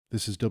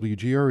This is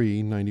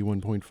WGRE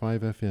 91.5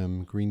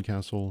 FM,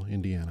 Greencastle,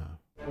 Indiana.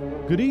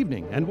 Good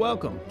evening and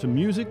welcome to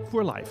Music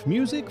for Life,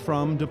 music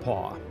from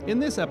DePauw. In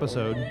this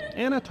episode,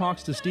 Anna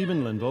talks to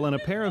Stephen Linville and a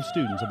pair of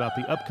students about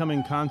the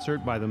upcoming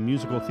concert by the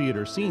Musical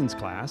Theater Scenes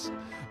class.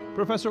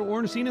 Professor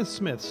Ornstein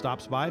Smith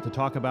stops by to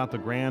talk about the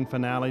grand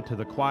finale to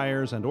the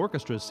choirs and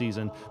orchestras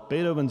season,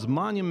 Beethoven's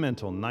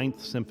monumental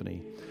Ninth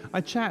Symphony. I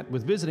chat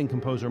with visiting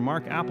composer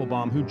Mark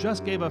Applebaum, who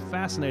just gave a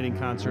fascinating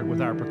concert with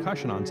our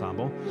percussion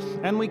ensemble,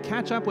 and we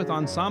catch up with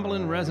Ensemble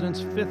in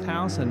Residence Fifth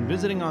House and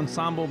visiting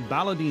ensemble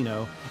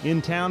Balladino in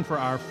town for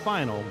our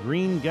final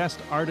Green Guest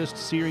Artist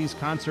Series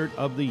concert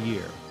of the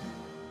year.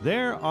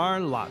 There are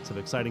lots of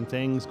exciting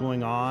things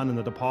going on in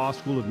the DePauw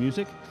School of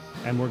Music,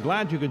 and we're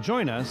glad you could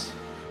join us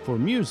for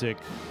Music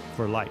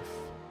for Life.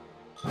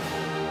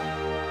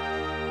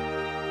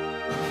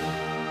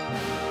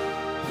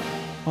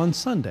 On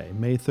Sunday,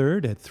 May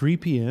 3rd at 3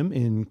 p.m.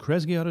 in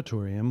Kresge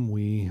Auditorium,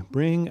 we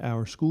bring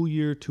our school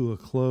year to a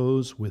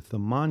close with the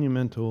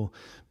monumental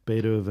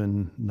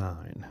Beethoven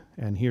 9.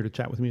 And here to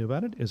chat with me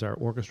about it is our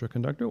orchestra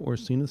conductor,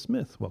 Ornstein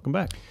Smith. Welcome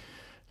back.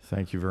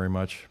 Thank you very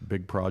much.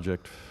 Big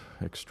project,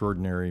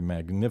 extraordinary,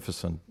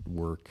 magnificent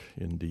work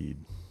indeed.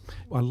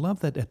 I love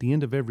that at the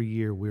end of every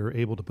year we're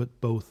able to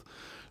put both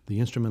the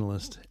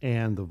instrumentalist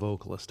and the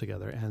vocalist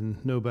together,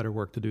 and no better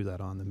work to do that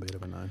on than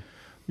Beethoven 9.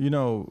 You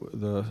know,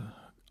 the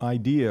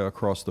idea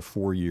across the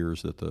 4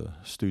 years that the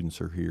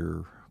students are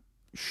here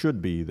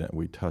should be that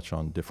we touch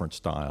on different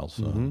styles,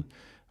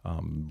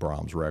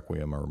 Brahms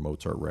Requiem or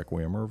Mozart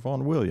Requiem or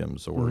Vaughan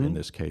Williams, or in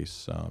this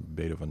case,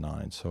 Beethoven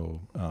 9,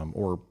 so,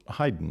 or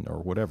Haydn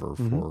or whatever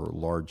for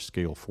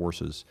large-scale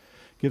forces.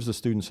 Gives the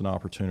students an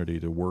opportunity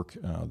to work,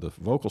 the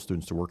vocal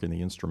students to work in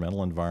the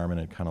instrumental environment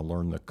and kind of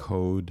learn the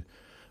code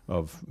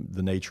of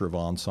the nature of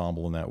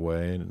ensemble in that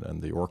way,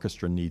 and the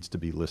orchestra needs to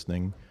be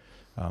listening.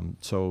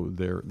 So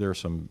there are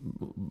some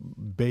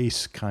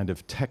base kind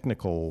of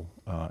technical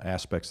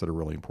aspects that are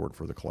really important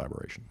for the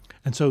collaboration.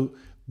 And so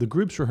the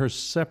groups rehearse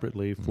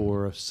separately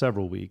for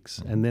several weeks,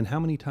 and then how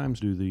many times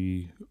do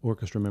the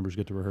orchestra members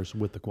get to rehearse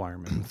with the choir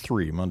members?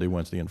 3, Monday,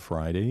 Wednesday, and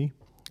Friday.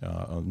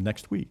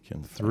 Next week.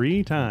 And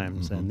 3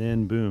 times, and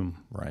then boom.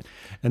 Right.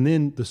 And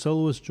then the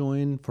soloists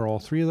join for all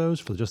 3 of those,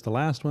 for just the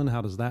last one?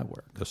 How does that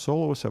work? The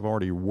soloists have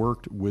already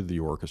worked with the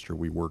orchestra.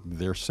 We work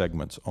their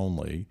segments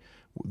only.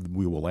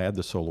 We will add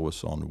the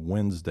soloists on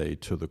Wednesday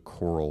to the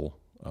choral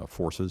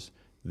forces.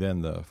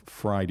 Then the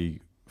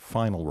Friday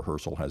final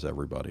rehearsal has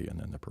everybody, and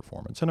then the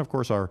performance. And of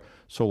course, our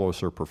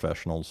soloists are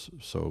professionals,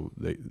 so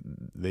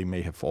they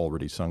may have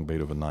already sung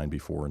Beethoven 9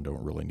 before and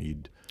don't really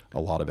need a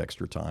lot of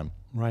extra time.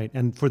 Right,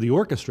 and for the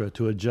orchestra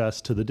to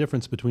adjust to the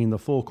difference between the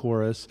full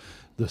chorus,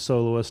 the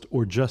soloist,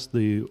 or just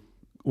the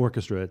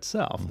orchestra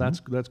itself, that's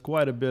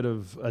quite a bit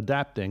of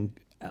adapting,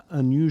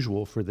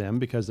 unusual for them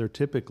because they're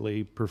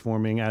typically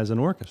performing as an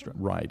orchestra.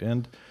 Right,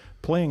 and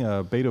playing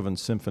a Beethoven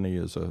symphony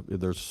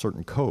there's a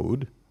certain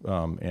code,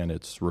 and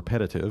it's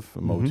repetitive,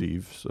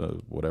 motives.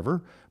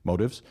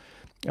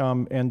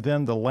 And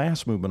then the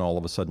last movement, all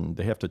of a sudden,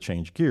 they have to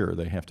change gear.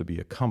 They have to be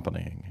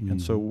accompanying.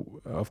 And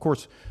so, of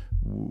course,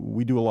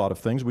 we do a lot of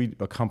things. We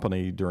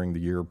accompany during the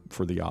year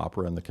for the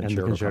opera and the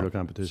concerto,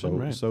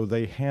 competition. So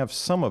they have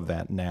some of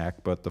that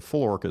knack, but the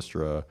full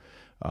orchestra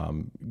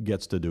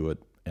gets to do it.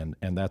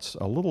 And that's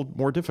a little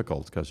more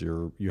difficult because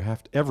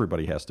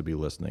everybody has to be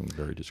listening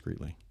very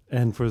discreetly.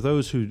 And for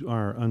those who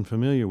are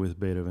unfamiliar with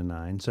Beethoven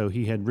 9, so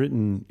he had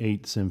written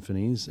 8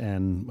 symphonies,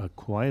 and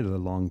quite a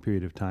long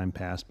period of time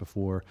passed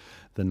before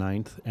the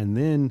 9th. And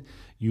then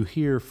you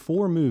hear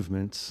 4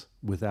 movements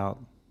without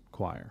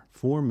choir,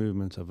 4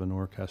 movements of an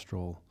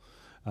orchestral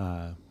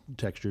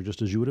texture,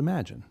 just as you would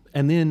imagine.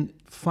 And then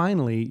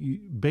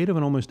finally,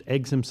 Beethoven almost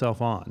eggs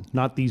himself on.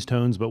 Not these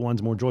tones, but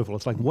ones more joyful.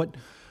 It's like, what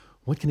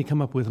can he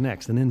come up with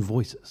next? And then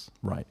voices.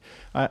 Right.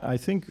 I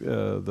think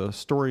the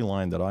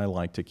storyline that I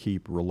like to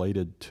keep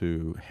related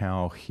to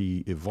how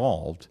he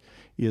evolved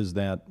is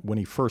that when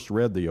he first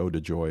read the Ode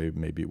to Joy,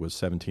 maybe it was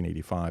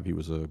 1785, he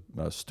was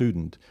a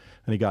student,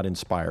 and he got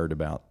inspired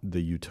about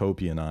the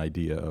utopian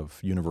idea of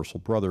universal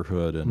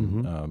brotherhood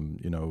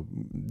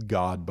and,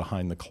 God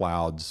behind the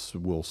clouds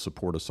will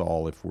support us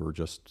all if we're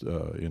just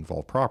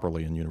involved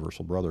properly in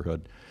universal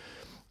brotherhood.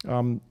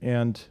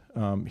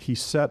 He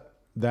set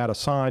that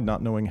aside,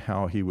 not knowing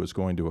how he was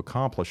going to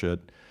accomplish it.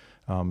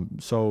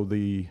 So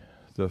the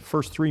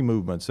first 3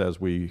 movements,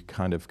 as we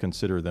kind of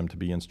consider them to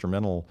be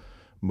instrumental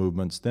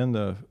movements, then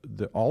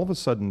all of a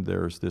sudden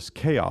there's this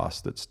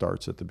chaos that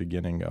starts at the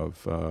beginning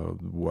of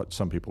what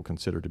some people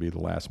consider to be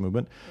the last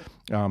movement.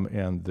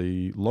 And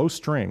the low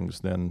strings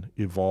then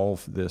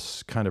evolve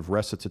this kind of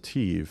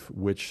recitative,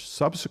 which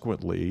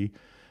subsequently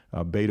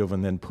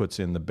Beethoven then puts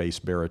in the bass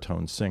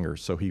baritone singer.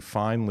 So he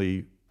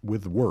finally,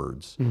 with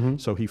words.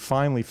 So he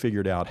finally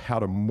figured out how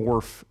to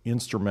morph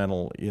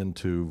instrumental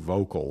into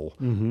vocal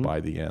by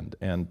the end.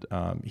 And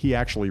he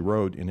actually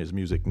wrote in his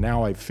music,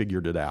 "Now I've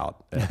figured it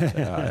out,"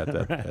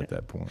 at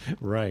that point.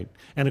 Right.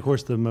 And of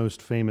course, the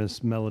most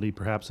famous melody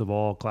perhaps of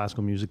all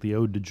classical music, the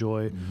Ode to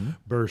Joy,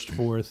 burst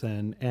forth.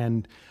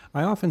 And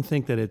I often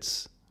think that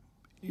it's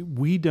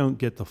we don't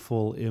get the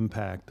full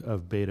impact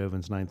of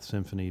Beethoven's Ninth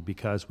Symphony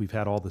because we've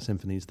had all the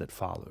symphonies that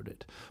followed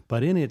it.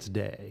 But in its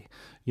day,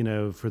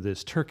 for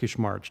this Turkish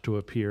march to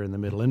appear in the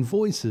middle and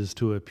voices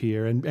to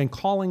appear and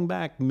calling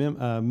back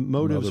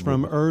motives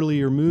from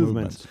earlier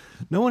movements,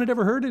 no one had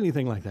ever heard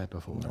anything like that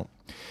before. No.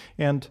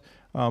 And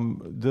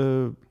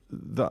the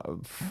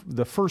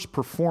first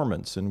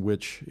performance in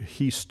which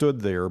he stood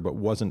there but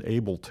wasn't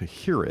able to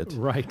hear it,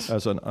 right,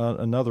 as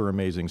another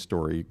amazing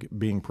story,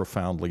 being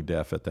profoundly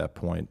deaf at that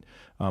point,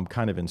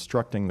 kind of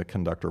instructing the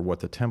conductor what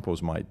the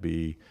tempos might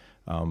be,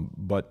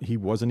 but he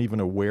wasn't even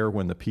aware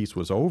when the piece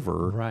was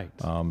over, right,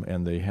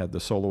 and the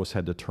soloist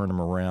had to turn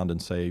him around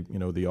and say,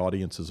 the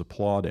audience is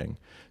applauding.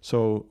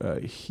 So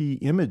he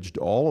imaged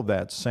all of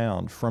that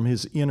sound from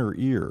his inner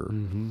ear,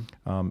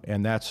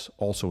 and that's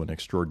also an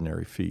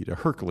extraordinary feat, a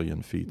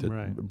Herculean feat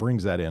that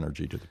brings that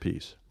energy to the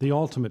piece. The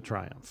ultimate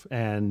triumph,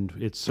 and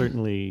it's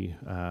certainly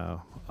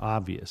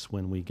obvious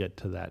when we get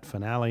to that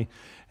finale,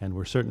 and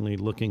we're certainly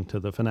looking to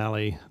the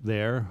finale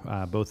there,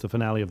 both the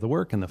finale of the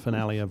work and the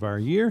finale of our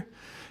year.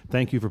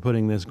 Thank you for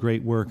putting this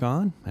great work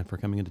on and for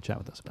coming in to chat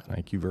with us about it.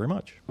 Thank you very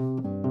much.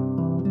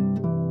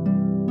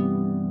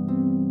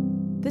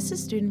 This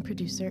is student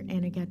producer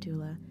Anna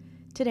Gadula.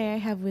 Today I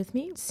have with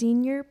me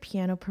senior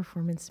piano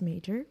performance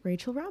major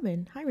Rachel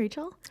Robin. Hi,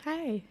 Rachel.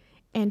 Hi.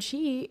 And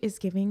she is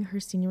giving her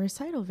senior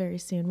recital very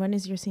soon. When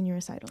is your senior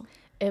recital?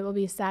 It will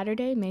be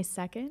Saturday, May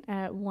 2nd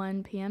at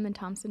 1 p.m. in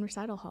Thompson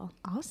Recital Hall.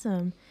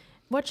 Awesome.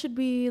 What should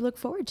we look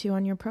forward to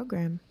on your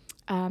program?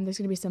 There's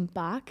going to be some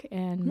Bach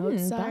and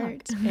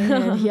Mozart.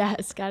 And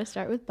yes, got to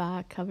start with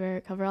Bach,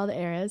 cover all the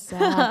eras.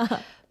 So,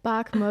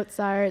 Bach,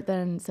 Mozart,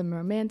 then some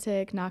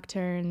romantic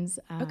nocturnes.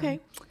 Okay.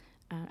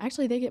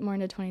 Actually, they get more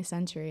into 20th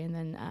century, and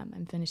then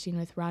I'm finishing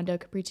with Rondo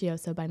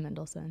Capriccioso by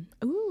Mendelssohn.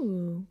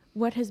 Ooh.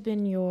 What has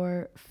been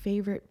your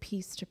favorite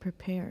piece to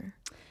prepare?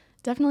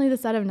 Definitely the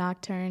set of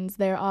nocturnes.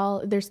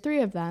 There's 3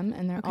 of them,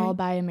 and they're all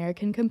by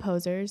American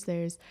composers.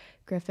 There's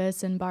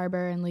Griffiths and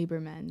Barber and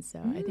Lieberman.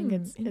 So I think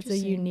it's a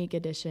unique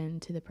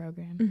addition to the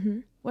program. Mm-hmm.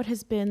 What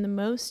has been the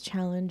most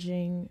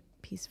challenging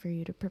piece for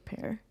you to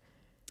prepare?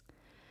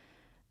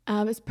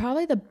 It's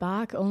probably the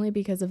Bach, only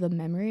because of the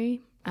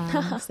memory.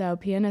 So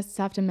pianists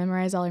have to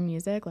memorize all their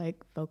music,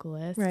 like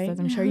vocalists, as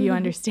I'm sure you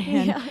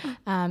understand.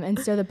 And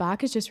so the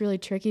Bach is just really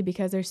tricky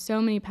because there's so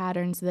many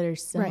patterns that are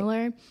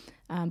similar,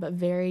 but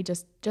vary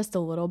just a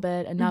little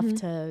bit, enough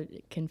to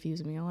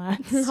confuse me a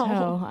lot.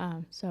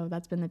 So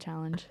that's been the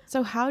challenge.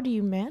 So how do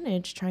you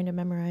manage trying to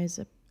memorize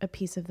a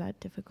piece of that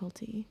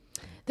difficulty?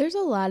 There's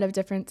a lot of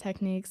different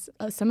techniques.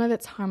 Some of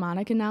it's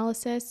harmonic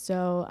analysis.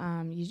 So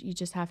you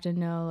just have to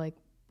know, like,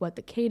 what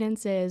the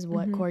cadence is,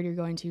 what chord you're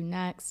going to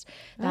next.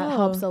 That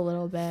helps a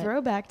little bit.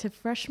 Throwback to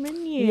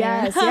freshman year.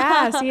 Yes.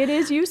 See, it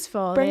is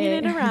useful. Bringing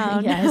it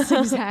around. Yes,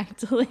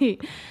 exactly.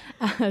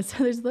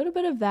 So there's a little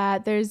bit of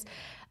that. There's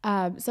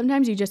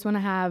sometimes you just want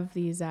to have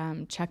these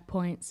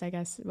checkpoints, I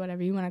guess,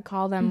 whatever you want to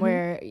call them,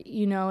 where,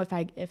 if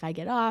I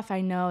get off,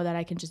 I know that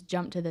I can just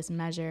jump to this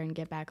measure and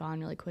get back on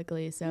really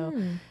quickly. So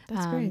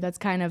that's great. That's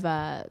kind of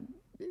a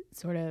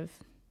sort of,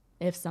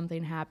 if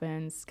something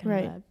happens,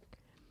 kind of a,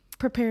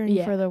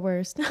 preparing for the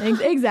worst.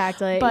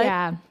 Exactly. But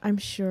yeah. I'm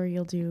sure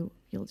you'll do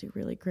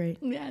really great.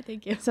 Yeah,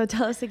 thank you. So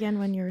tell us again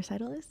when your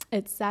recital is.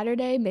 It's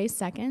Saturday, May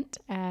 2nd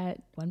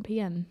at 1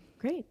 p.m.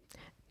 Great.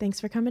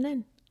 Thanks for coming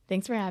in.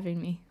 Thanks for having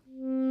me.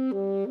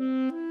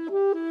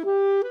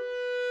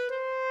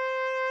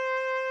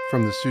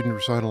 From the Student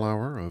Recital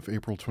Hour of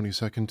April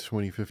 22nd,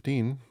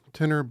 2015,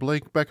 tenor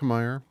Blake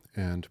Beckemeyer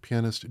and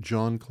pianist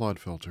John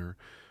Clodfelter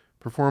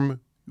perform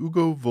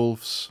Hugo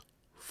Wolf's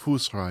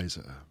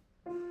Fußreise.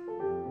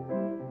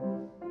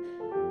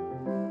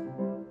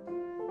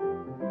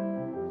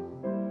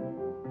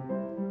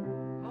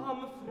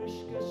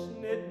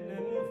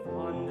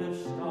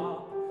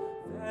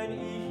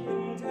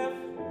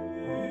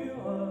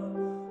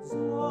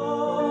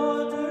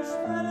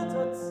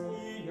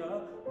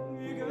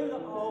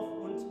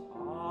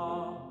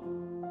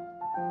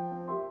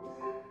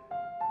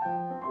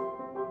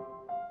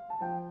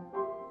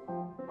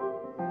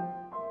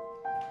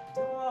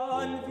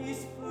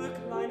 Wie's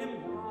Vöglein im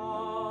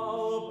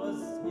Laube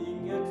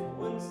singet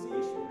und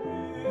sich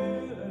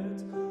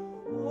rührt,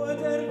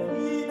 oder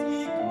wie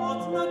die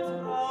goldene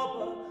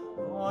Traube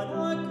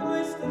voller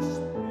Geister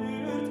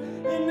spürt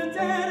in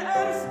der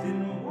ersten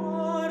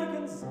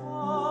Morgensonne.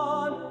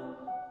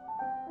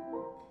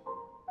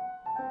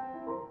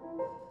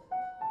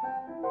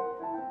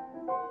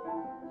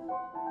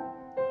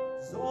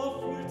 So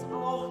fühlt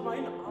auch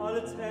mein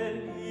alter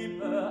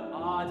Liebe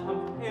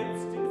Adam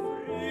Herbst in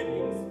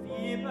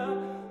Frühlingsfieber,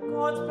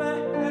 Gott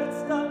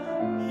beherzte,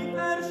 nie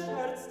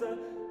verscherzte,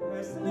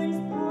 Höslings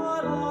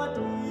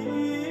Paradieses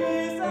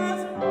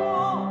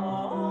Wonne.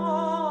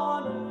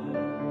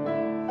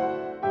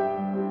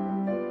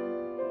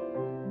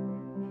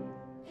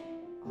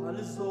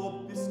 Also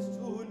bist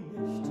du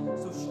nicht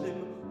so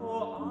schlimm, o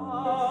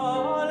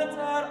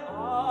alter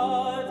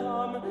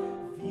Adam,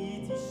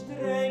 wie die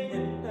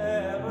strengen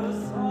Lehrer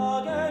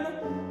sagen.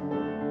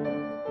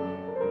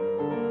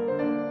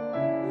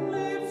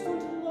 Lebst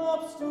und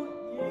lobst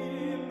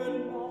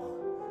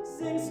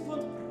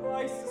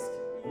weiß es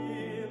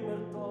immer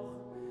doch,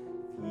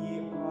 wie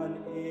an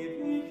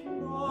ewig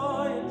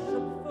neuen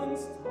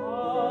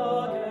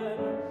Schöpfungstagen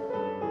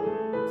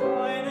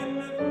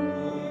deinen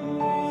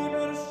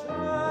lieber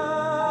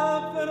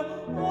Schöpfer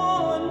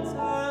und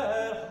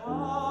Erhalter.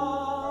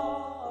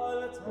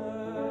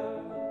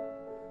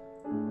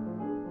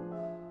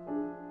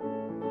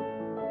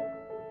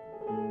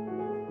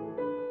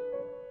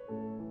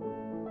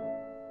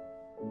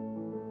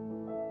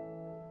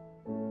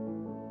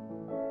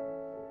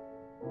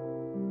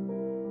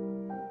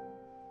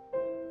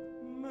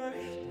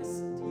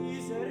 Möchtest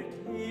dieser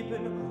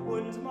geben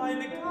und mein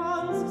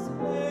ganzes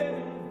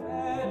Leben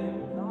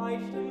werden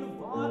leichten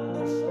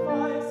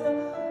Wanderschweiße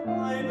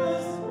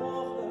eines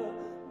Woche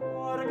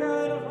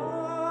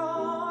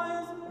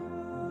Morgenreise.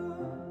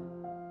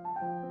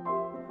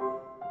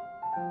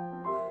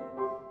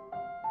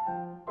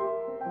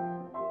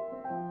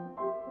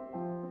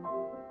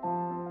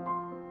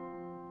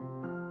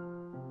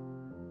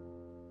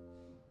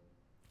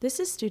 This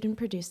is student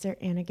producer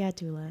Anna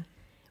Gadula.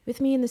 With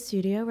me in the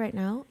studio right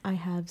now, I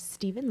have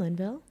Stephen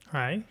Linville.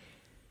 Hi.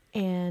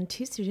 And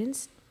two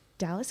students,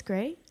 Dallas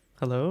Gray.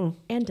 Hello.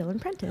 And Dylan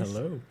Prentice.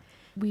 Hello.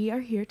 We are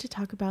here to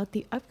talk about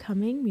the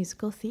upcoming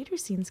Musical Theater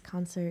Scenes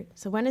concert.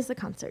 So when is the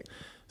concert?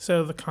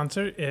 So the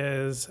concert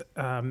is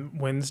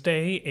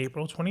Wednesday,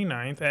 April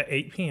 29th at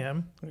 8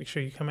 p.m. Make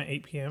sure you come at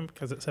 8 p.m.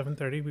 because at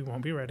 7:30 we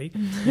won't be ready.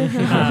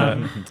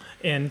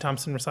 In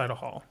Thompson Recital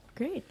Hall.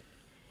 Great.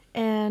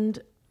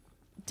 And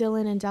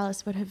Dylan and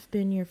Dallas, what have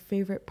been your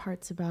favorite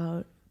parts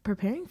about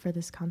preparing for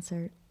this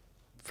concert?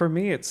 For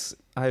me,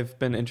 I've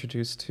been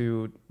introduced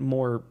to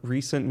more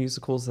recent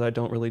musicals that I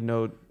don't really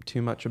know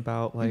too much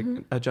about, like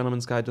A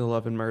Gentleman's Guide to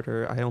Love and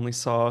Murder. I only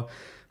saw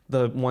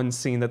the one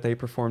scene that they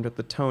performed at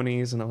the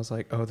Tonys, and I was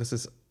like, oh, this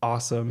is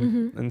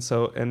awesome.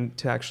 And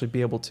to actually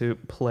be able to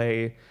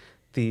play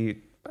the,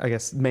 I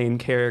guess, main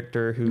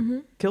character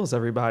who kills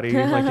everybody,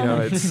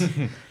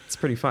 it's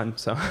pretty fun.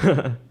 So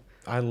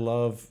I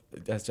love,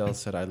 as Dallas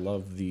said, I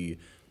love the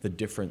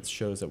different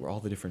shows that all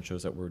the different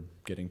shows that we're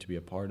getting to be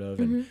a part of,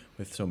 and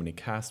with so many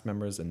cast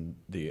members and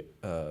the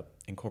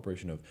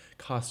incorporation of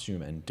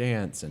costume and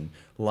dance and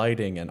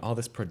lighting and all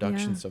this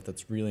production stuff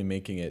that's really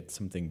making it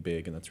something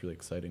big, and that's really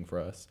exciting for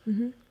us.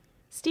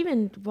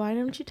 Stephen, why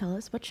don't you tell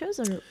us what shows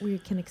we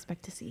can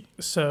expect to see?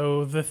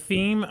 So the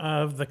theme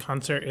of the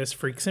concert is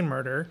Freaks and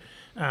Murder.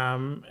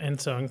 And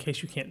so in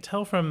case you can't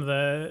tell from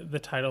the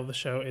title of the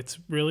show, it's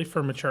really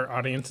for mature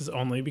audiences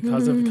only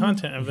because of the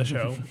content of the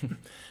show.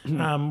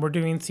 We're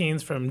doing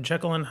scenes from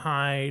Jekyll and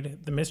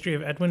Hyde, The Mystery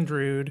of Edwin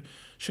Drood,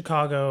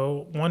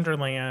 Chicago,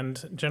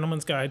 Wonderland,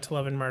 Gentleman's Guide to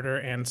Love and Murder,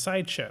 and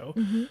Sideshow.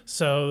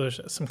 So there's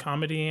some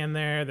comedy in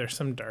there. There's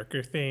some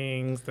darker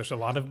things. There's a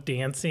lot of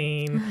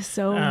dancing.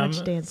 So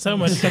much dancing. So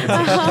much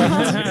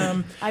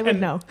dancing. I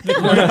would know.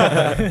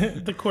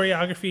 The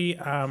choreography,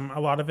 a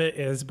lot of it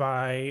is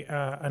by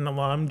an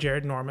alum,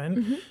 Jared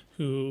Norman,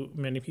 who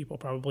many people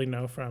probably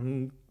know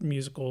from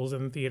musicals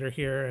and theater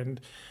here. And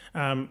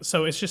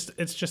so it's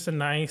just a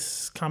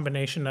nice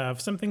combination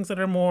of some things that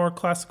are more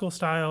classical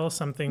style,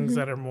 some things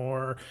that are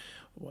more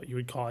what you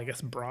would call, I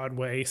guess,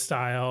 Broadway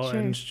style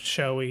and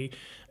showy.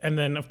 And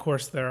then, of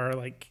course, there are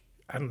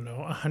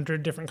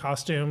 100 different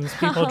costumes,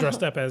 people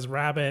dressed up as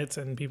rabbits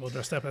and people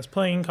dressed up as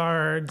playing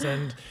cards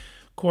and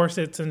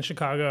corsets in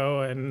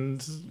Chicago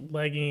and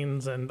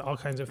leggings and all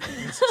kinds of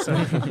things.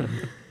 So.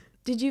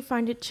 Did you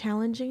find it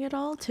challenging at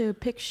all to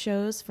pick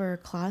shows for a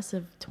class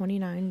of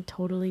 29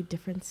 totally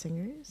different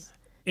singers?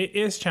 It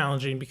is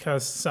challenging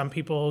because some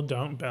people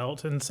don't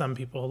belt and some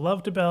people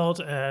love to belt,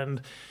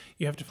 and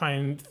you have to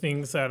find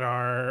things that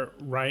are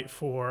right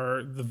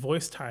for the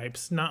voice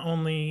types, not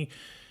only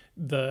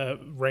the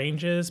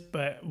ranges,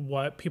 but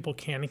what people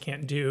can and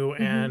can't do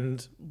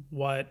and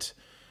what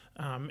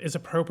is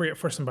appropriate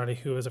for somebody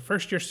who is a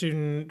first-year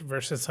student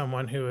versus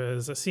someone who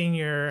is a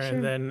senior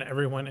and then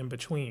everyone in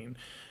between.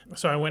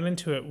 So I went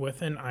into it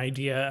with an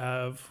idea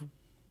of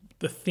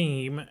the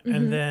theme,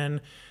 and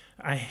then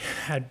I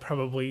had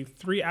probably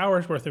 3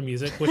 hours worth of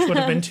music, which would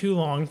have been too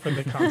long for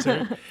the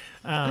concert,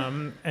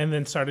 and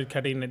then started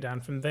cutting it down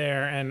from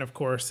there. And of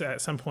course, at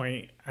some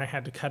point, I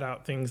had to cut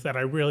out things that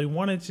I really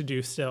wanted to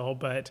do still,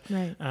 but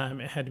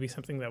it had to be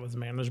something that was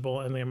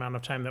manageable in the amount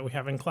of time that we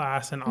have in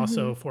class, and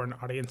also for an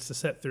audience to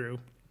sit through.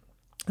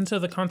 And so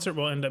the concert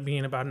will end up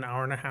being about an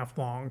hour and a half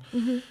long,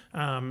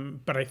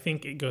 but I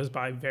think it goes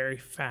by very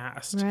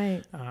fast.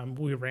 Right.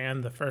 We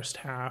ran the first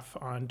half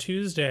on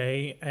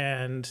Tuesday,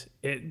 and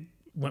it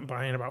went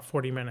by in about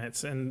 40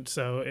 minutes, and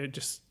so it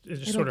just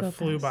sort of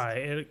flew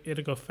by.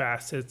 It'll go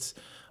fast.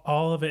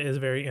 All of it is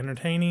very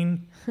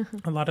entertaining.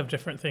 A lot of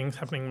different things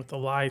happening with the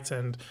lights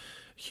and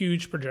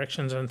huge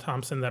projections in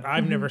Thompson that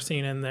I've never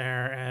seen in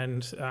there,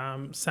 and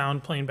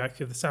sound playing back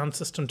through the sound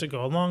system to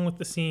go along with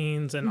the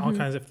scenes and all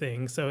kinds of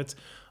things. So it's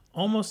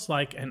almost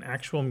like an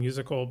actual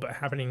musical, but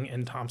happening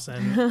in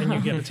Thompson, and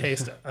you get a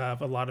taste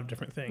of a lot of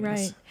different things.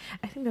 Right.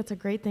 I think that's a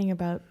great thing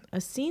about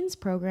a scenes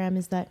program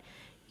is that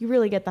you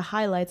really get the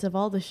highlights of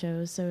all the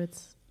shows. So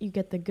you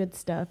get the good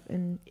stuff,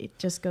 and it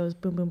just goes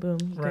boom, boom, boom.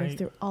 You go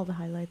through all the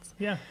highlights.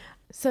 Yeah.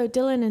 So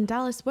Dylan and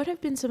Dallas, what have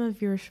been some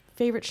of your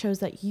favorite shows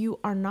that you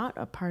are not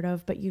a part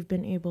of, but you've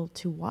been able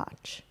to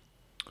watch?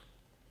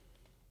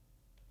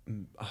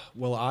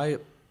 Well,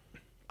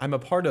 I'm a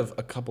part of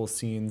a couple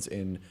scenes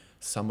in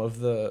some of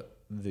the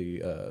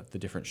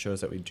different shows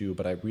that we do,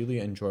 but I really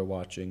enjoy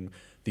watching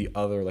the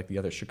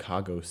other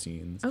Chicago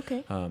scenes.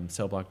 Okay.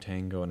 Cell Block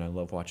Tango, and I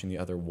love watching the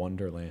other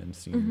Wonderland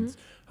scenes.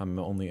 I'm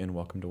only in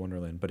Welcome to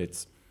Wonderland, but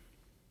it's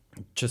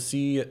to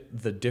see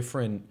the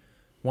different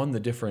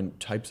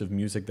types of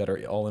music that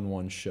are all in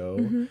one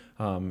show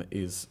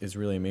is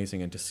really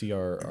amazing, and to see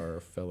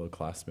our fellow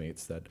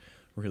classmates that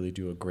really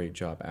do a great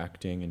job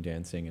acting and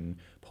dancing and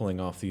pulling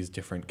off these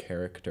different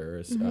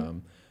characters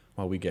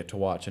while we get to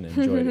watch and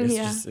enjoy it.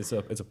 It's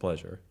it's a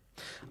pleasure.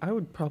 I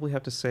would probably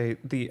have to say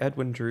the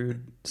Edwin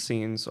Drood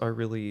scenes are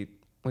really,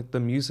 like, the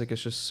music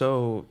is just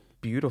so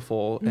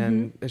beautiful,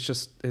 and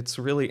it's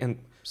really, and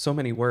so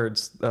many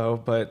words though,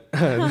 but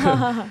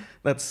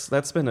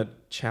that's been a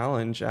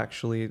challenge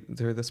actually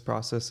through this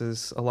process.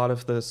 Is a lot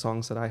of the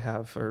songs that I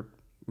have are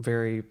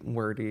very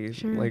wordy.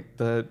 Sure. Like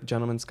the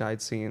Gentleman's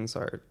Guide scenes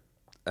are,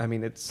 I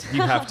mean, it's,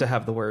 you have to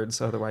have the words,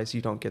 otherwise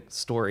you don't get the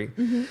story.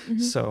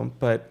 So,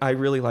 but I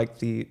really like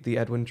the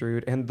Edwin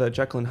Drood, and the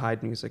Jekyll and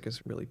Hyde music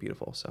is really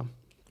beautiful. So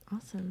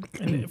awesome.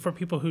 And for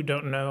people who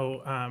don't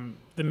know,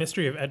 The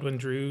Mystery of Edwin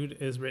Drood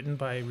is written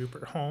by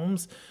Rupert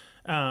Holmes,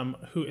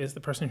 who is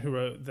the person who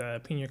wrote the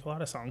Pina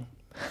Colada song.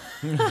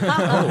 So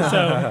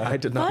I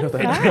did not know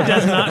that. It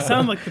does not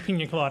sound like the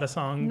Pina Colada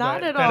song.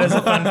 Not at that all. That is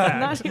a fun fact.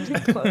 Not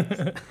even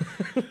close.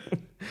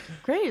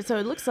 Great. So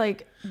it looks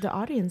like the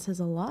audience has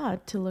a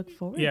lot to look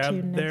forward to next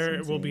Wednesday.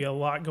 There will be a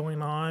lot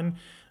going on.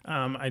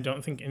 I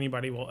don't think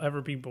anybody will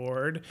ever be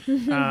bored.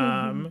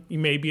 You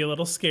may be a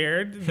little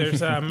scared.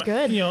 There's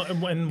Good.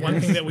 And one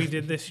thing that we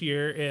did this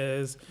year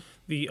is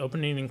the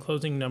opening and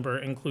closing number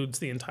includes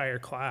the entire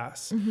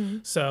class.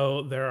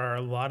 So there are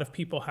a lot of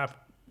people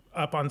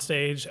up on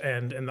stage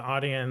and in the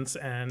audience,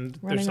 and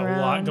there's a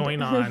lot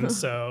going on.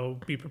 So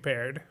be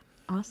prepared.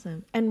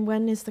 Awesome. And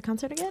when is the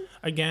concert again?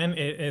 Again,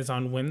 it is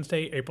on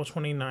Wednesday, April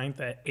 29th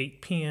at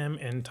 8 p.m.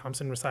 in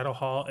Thompson Recital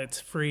Hall. It's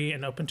free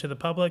and open to the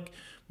public.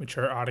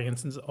 Mature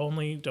audiences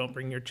only. Don't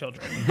bring your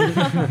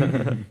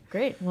children.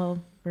 Great.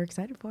 Well, we're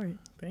excited for it.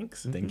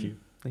 Thanks. Thank you.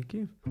 Thank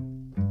you.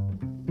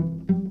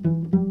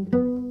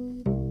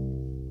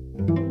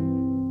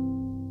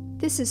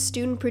 This is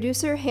student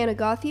producer Hannah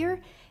Gauthier,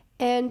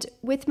 and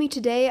with me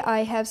today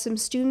I have some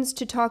students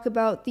to talk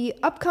about the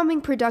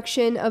upcoming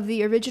production of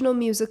the original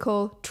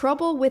musical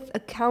Trouble with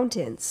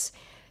Accountants.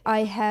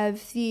 I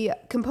have the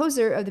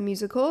composer of the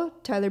musical,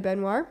 Tyler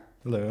Benoit.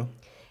 Hello.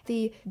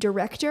 The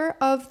director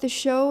of the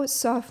show,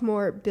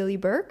 sophomore Billy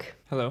Burke.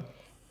 Hello.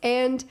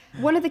 And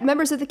one of the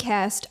members of the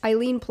cast,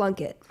 Eileen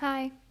Plunkett.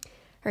 Hi. All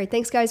right,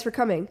 thanks guys for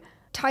coming.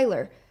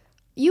 Tyler,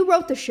 you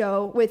wrote the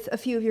show with a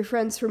few of your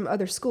friends from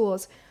other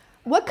schools.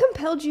 What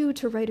compelled you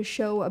to write a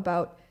show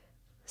about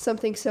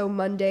something so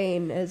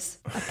mundane as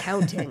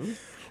accounting?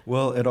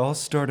 Well, it all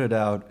started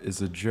out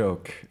as a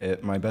joke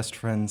at my best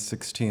friend's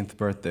 16th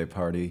birthday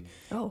party.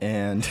 Oh,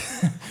 and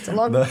it's a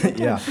long time.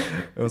 Yeah,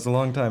 it was a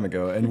long time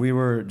ago. And we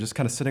were just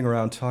kind of sitting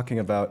around talking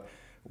about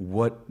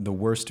what the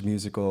worst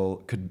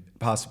musical could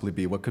possibly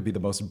be, what could be the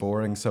most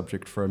boring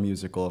subject for a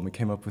musical. And we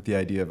came up with the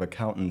idea of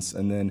accountants.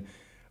 And then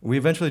we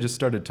eventually just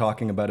started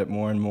talking about it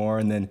more and more.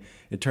 And then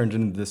it turned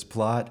into this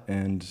plot.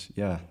 And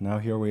yeah, now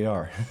here we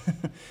are.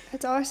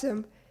 That's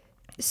awesome.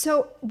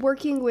 So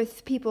working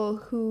with people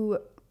who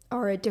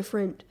are at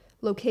different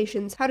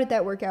locations, how did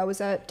that work out? Was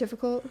that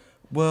difficult?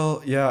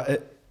 Well, yeah,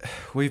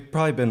 we've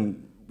probably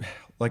been,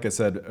 like I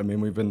said, I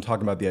mean, we've been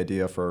talking about the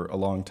idea for a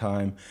long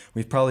time.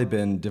 We've probably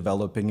been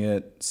developing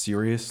it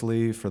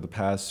seriously for the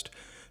past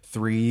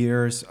 3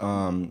 years.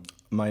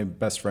 My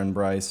best friend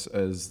Bryce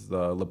is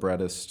the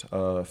librettist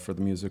for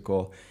the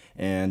musical,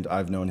 and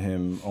I've known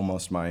him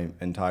almost my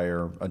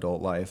entire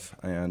adult life.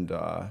 And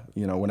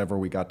whenever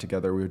we got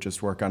together, we would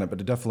just work on it. But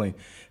it definitely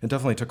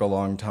took a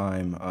long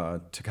time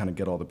to kind of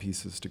get all the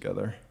pieces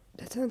together.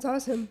 That sounds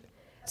awesome.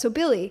 So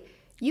Billy,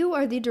 you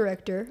are the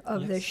director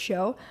of this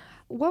show.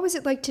 What was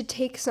it like to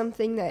take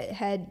something that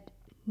had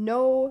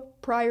no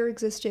prior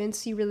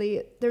existence?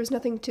 There was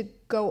nothing to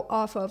go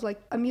off of,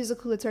 like a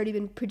musical that's already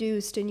been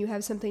produced and you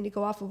have something to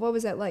go off of. What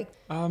was that like?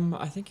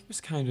 I think it was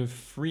kind of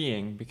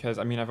freeing because,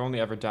 I mean, I've only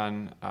ever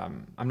done,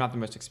 I'm not the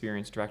most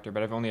experienced director,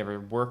 but I've only ever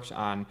worked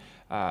on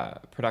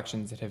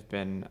productions that have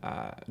been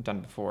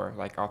done before,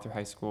 like Arthur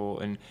High School,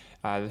 and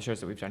the shows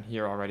that we've done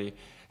here already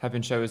have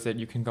been shows that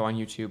you can go on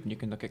YouTube and you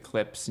can look at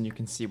clips and you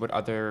can see what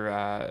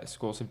other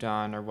schools have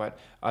done or what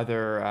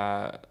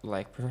other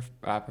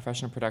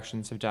professional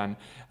productions have done.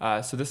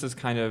 So this is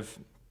kind of,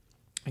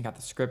 I got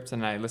the script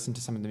and I listened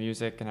to some of the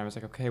music and I was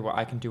like, okay, well,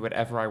 I can do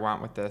whatever I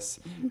want with this.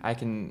 I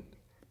can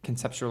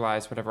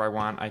conceptualize whatever I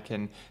want. I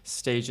can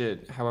stage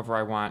it however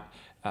I want.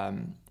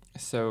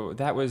 So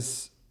that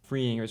was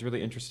freeing. It was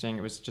really interesting.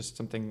 It was just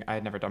something I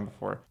had never done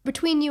before.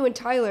 Between you and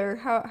Tyler,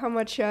 how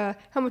much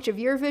of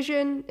your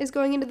vision is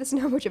going into this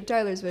and how much of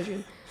Tyler's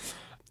vision?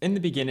 in the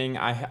beginning,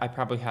 I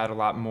probably had a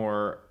lot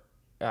more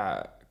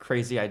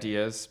crazy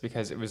ideas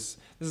because this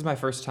is my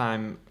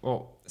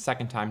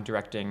second time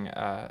directing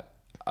a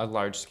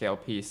large scale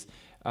piece.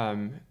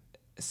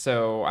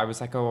 So I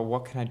was like, oh, well,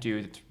 what can I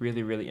do that's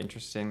really, really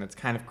interesting, that's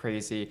kind of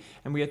crazy?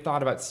 And we had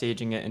thought about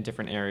staging it in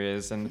different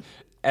areas. And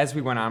as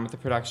we went on with the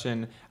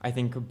production, I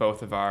think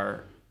both of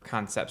our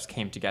concepts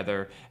came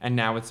together, and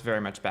now it's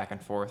very much back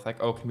and forth,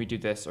 like, oh, can we do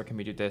this, or can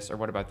we do this, or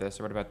what about this,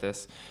 or what about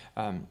this?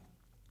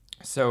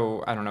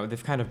 So I don't know,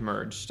 they've kind of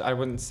merged. I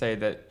wouldn't say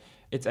that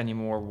it's any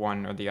more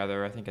one or the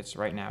other. I think it's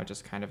right now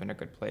just kind of in a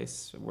good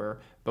place where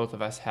both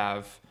of us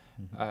have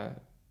a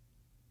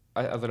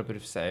little bit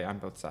of say on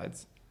both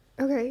sides.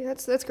 Okay,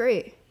 that's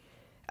great.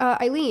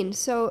 Eileen,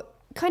 so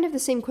kind of the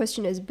same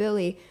question as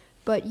Billy,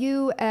 but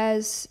you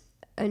as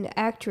an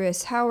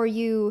actress, how are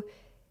you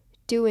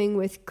doing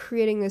with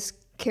creating this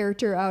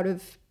character out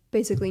of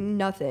basically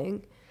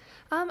nothing?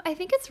 I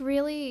think it's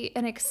really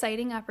an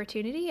exciting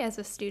opportunity as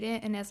a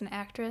student and as an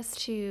actress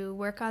to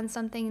work on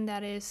something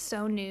that is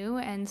so new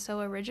and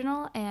so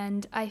original,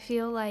 and I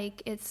feel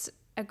like it's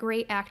a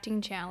great acting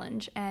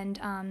challenge, and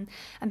I'm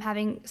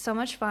having so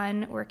much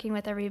fun working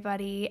with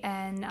everybody,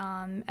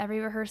 and every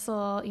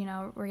rehearsal,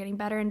 we're getting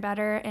better and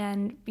better,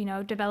 and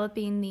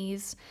developing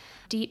these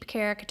deep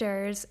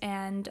characters,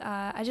 and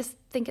I just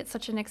think it's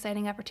such an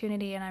exciting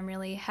opportunity, and I'm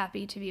really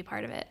happy to be a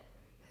part of it.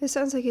 It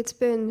sounds like it's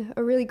been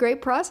a really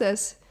great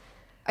process.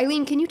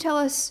 Eileen, can you tell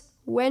us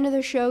when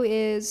the show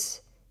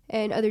is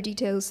and other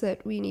details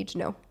that we need to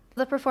know?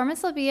 The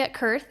performance will be at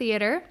Kerr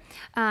Theater.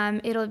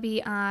 It'll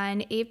be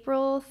on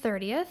April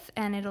 30th,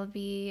 and it'll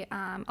be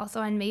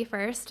also on May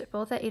 1st,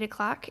 both at 8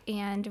 o'clock,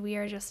 and we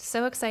are just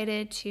so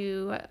excited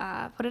to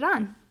put it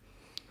on.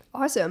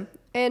 Awesome.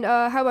 And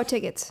how about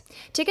tickets?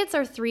 Tickets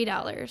are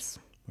 $3.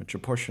 Which a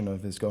portion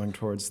of is going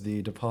towards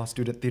the DePauw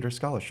Student Theater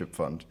Scholarship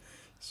Fund.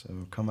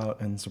 So come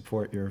out and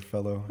support your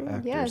fellow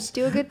actors. Yes,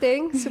 do a good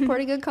thing,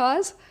 support a good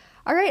cause.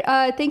 All right,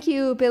 thank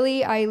you,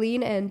 Billy,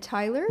 Eileen, and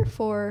Tyler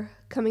for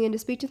coming in to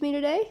speak with me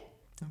today.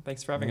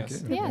 Thanks for having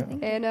us. Yeah.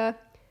 And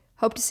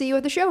hope to see you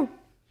at the show.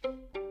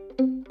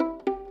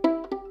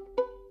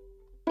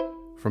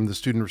 From the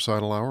Student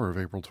Recital Hour of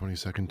April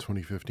 22nd,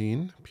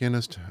 2015,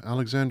 pianist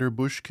Alexander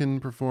Bushkin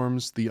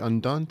performs the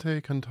Andante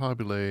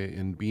Cantabile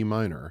in B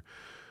minor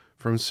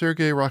from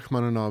Sergei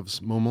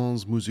Rachmaninoff's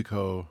Moments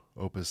Musicaux,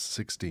 Opus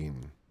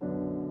 16.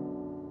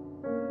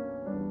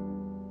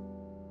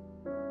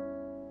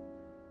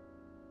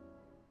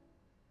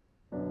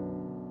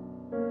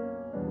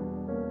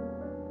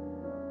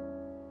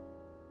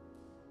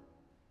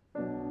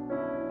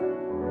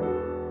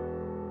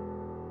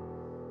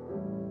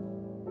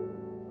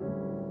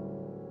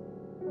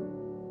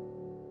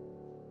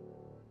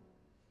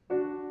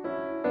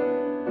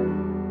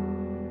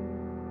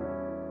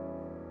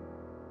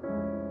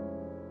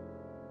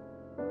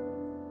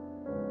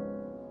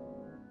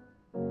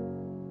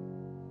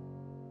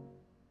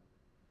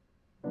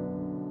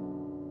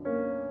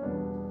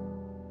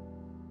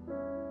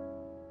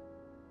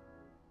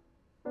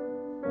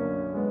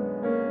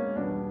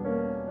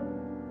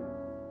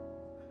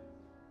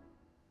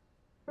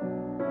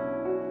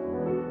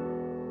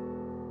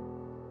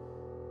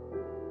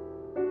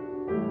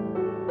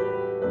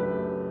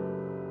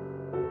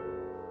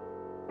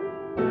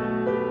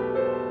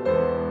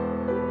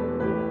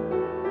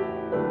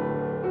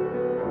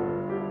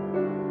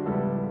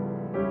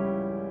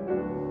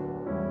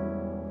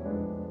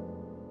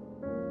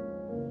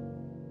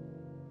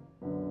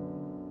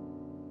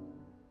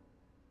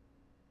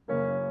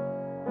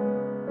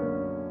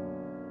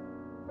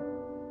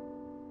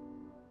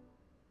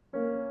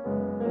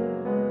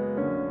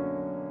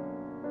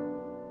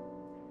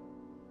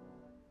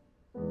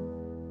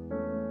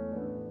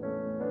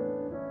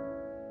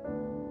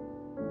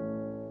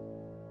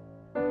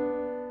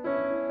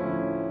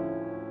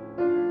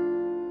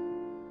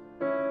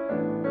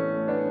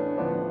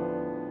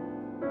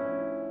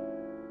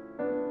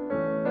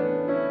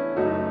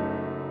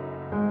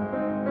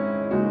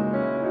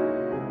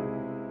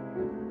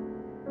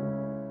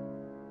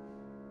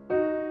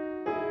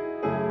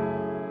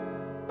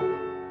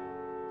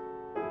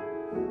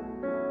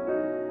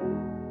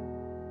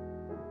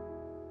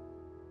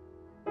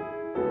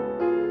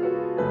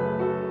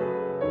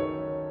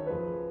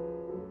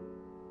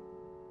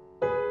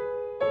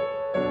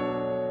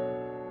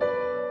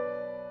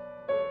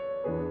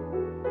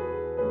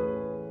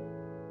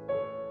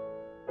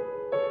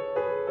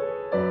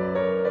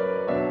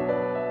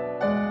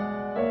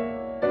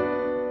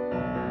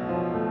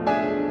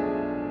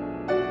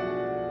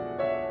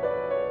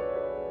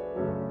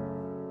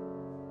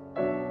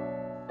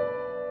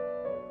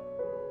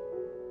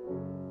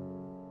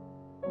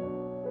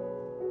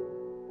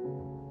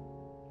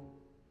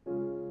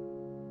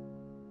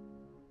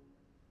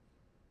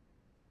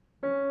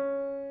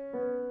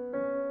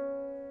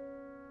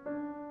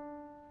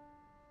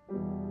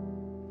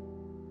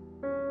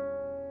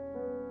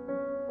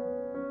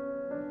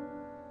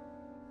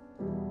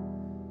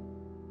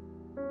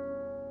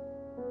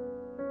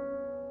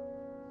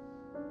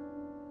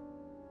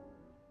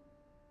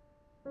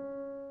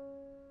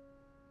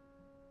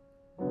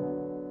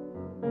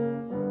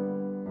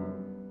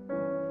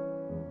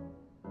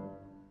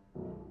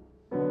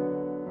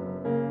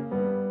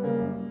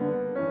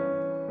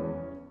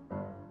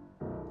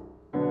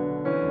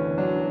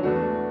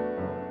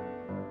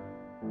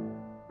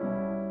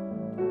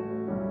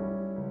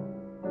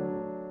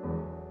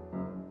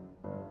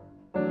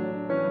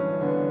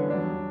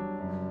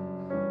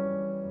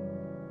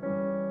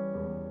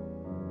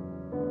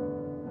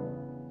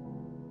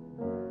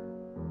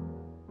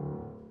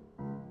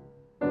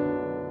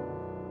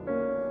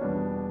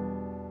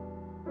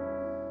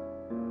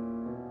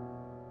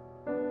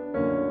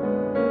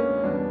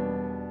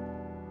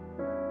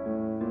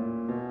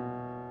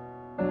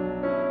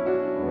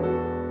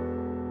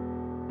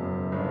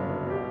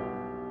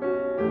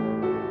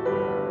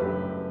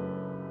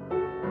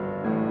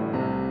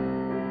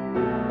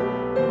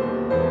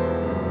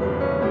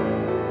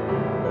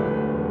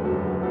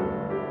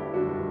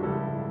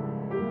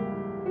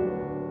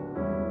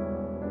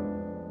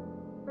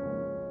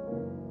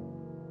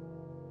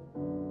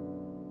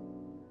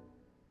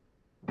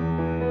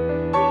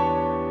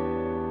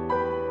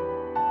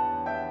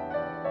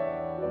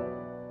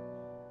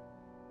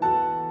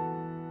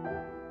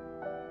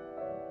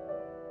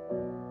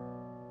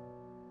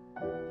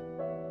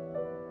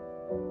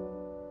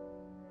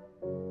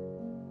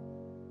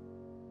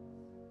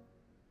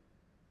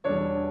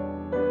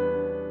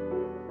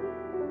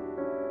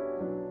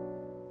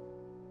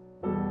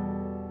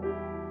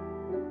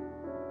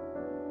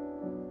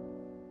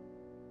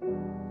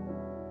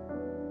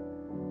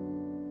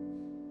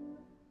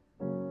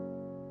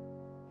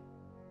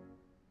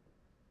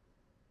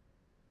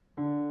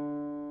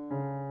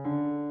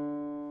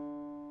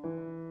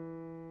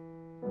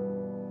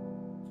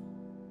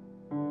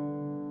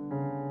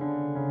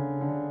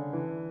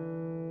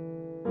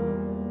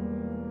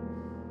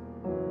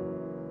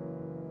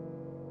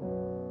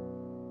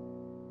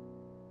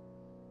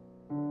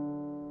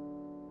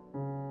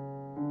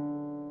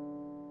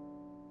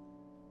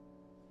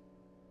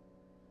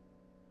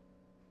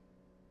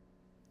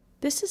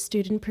 This is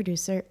student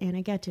producer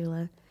Anna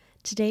Gadula.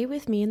 Today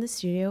with me in the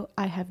studio,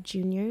 I have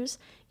juniors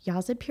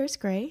Yazid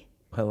Pierce-Gray.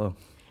 Hello.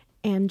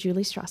 And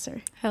Julie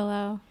Strasser.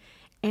 Hello.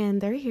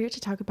 And they're here to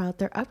talk about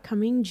their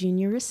upcoming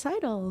junior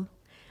recital.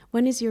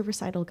 When is your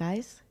recital,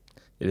 guys?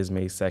 It is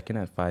May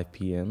 2nd at 5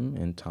 p.m.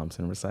 in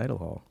Thompson Recital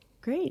Hall.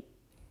 Great.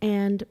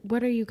 And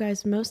what are you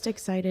guys most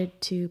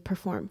excited to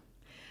perform?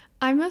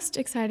 I'm most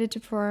excited to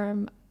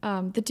perform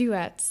the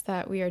duets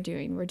that we are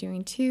doing. We're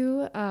doing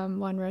two,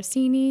 one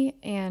Rossini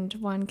and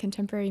one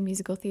contemporary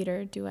musical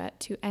theater duet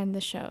to end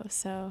the show.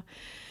 So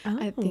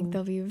I think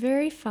they'll be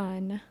very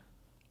fun.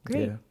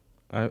 Great.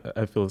 Yeah,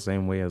 I feel the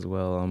same way as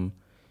well. And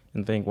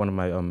I think one of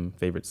my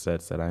favorite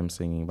sets that I'm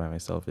singing by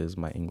myself is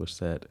my English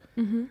set.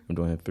 Mm-hmm. I'm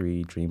doing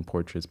 3 Dream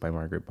Portraits by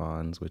Margaret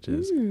Bonds, which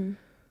is,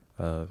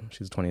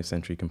 she's a 20th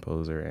century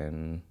composer,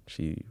 and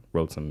she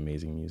wrote some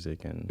amazing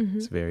music, and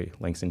it's very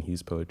Langston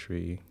Hughes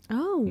poetry.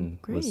 Oh,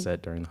 great. Was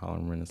set during the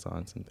Harlem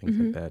Renaissance and things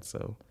like that,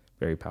 so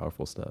very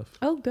powerful stuff.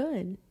 Oh,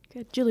 good.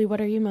 Good. Julie, what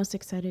are you most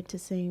excited to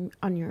sing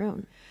on your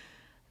own?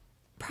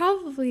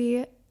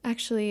 Probably,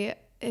 actually,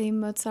 a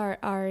Mozart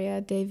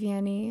aria, De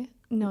Vieni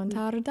Non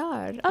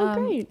Tardar. Oh,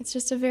 great. It's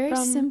just a very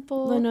From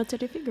simple... Le Notte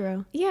di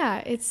Figaro.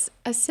 Yeah, it's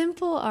a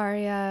simple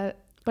aria.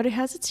 But it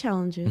has its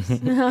challenges.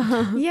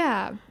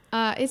 Yeah,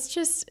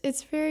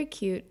 it's very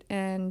cute.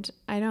 And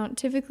I don't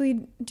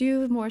typically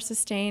do more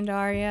sustained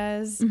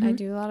arias. I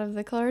do a lot of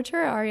the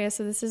coloratura arias,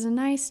 so this is a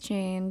nice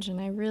change, and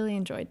I really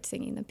enjoyed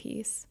singing the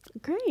piece.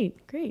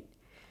 Great, great.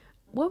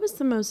 What was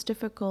the most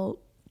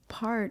difficult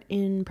part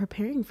in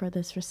preparing for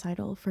this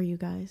recital for you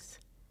guys?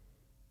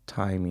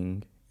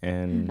 Timing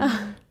and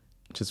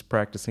just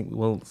practicing.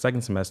 Well,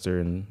 second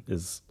semester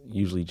is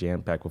usually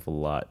jam-packed with a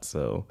lot,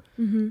 so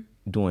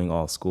doing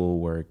all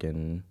schoolwork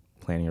and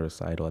planning a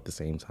recital at the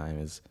same time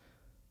is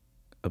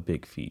a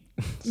big feat.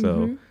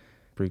 So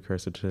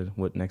precursor to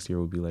what next year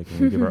will be like when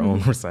we give our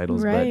own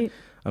recitals. Right.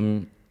 But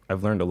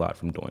I've learned a lot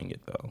from doing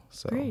it, though,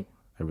 so great.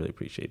 I really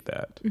appreciate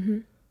that.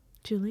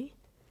 Julie?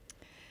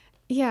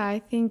 Yeah, I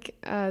think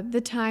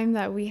the time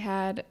that we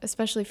had,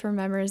 especially for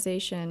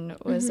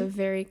memorization, was a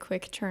very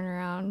quick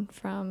turnaround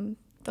from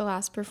the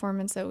last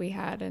performance that we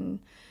had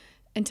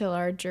until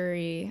our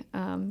jury.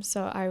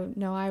 So I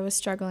know I was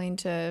struggling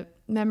to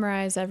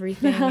memorize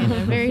everything in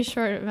a very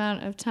short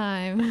amount of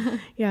time.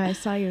 Yeah, I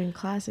saw you in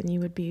class and you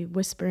would be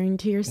whispering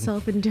to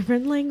yourself in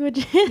different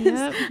languages.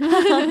 Yep.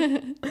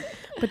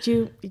 But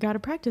you got to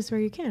practice where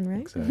you can,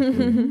 right?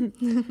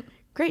 Exactly.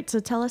 Great. So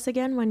tell us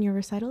again when your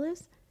recital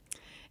is.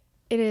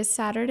 It is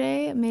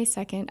Saturday, May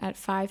 2nd at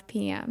 5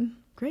 p.m.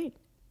 Great.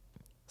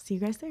 See you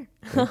guys there.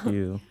 Thank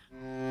you.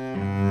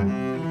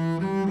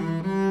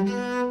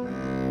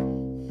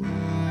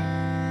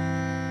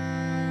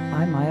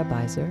 I'm Maya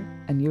Beiser,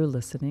 and you're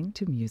listening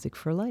to Music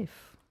for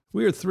Life.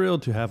 We are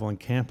thrilled to have on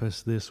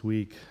campus this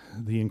week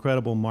the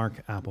incredible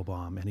Mark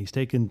Applebaum, and he's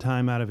taken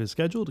time out of his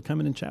schedule to come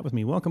in and chat with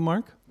me. Welcome,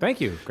 Mark.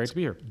 Thank you. Great to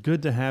be here.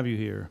 Good to have you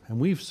here. And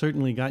we've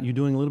certainly got you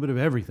doing a little bit of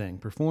everything,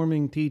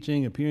 performing,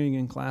 teaching, appearing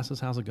in classes.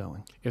 How's it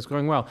going? It's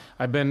going well.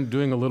 I've been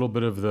doing a little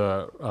bit of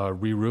the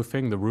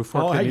re-roofing, the roof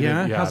work. Oh,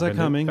 yeah? How's that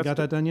coming? Got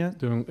that done yet?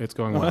 It's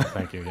going well.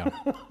 Thank you. Yeah.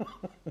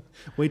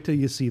 Wait till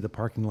you see the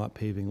parking lot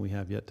paving we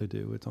have yet to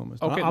do. It's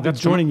almost... Okay, I'll be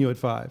joining you at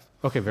 5.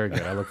 Okay, very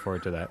good. I look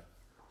forward to that.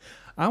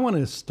 I want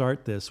to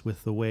start this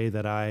with the way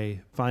that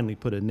I finally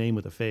put a name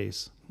with a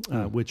face,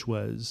 which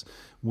was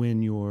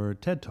when your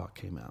TED Talk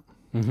came out.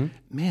 Mm-hmm.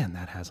 Man,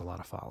 that has a lot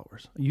of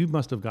followers. You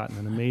must have gotten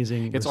an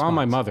amazing It's response. all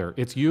my mother.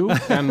 It's you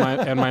and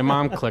my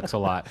mom clicks a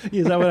lot.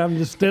 Is that what I'm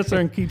just sits there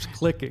and keeps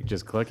clicking?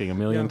 Just clicking a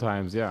million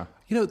times, yeah.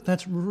 You know,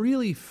 that's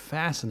really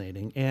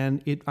fascinating.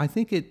 And I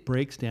think it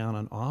breaks down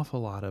an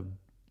awful lot of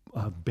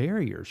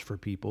barriers for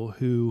people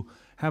who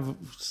have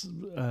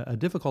a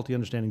difficulty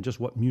understanding just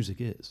what music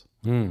is.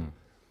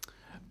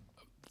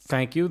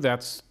 Thank you.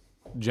 That's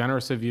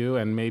generous of you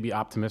and maybe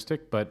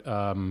optimistic, but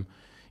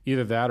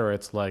either that or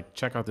it's like,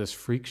 check out this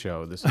freak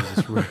show. This is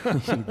this really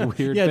weird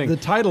thing. Yeah, the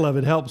title of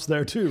it helps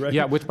there too, right?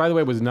 Yeah, which by the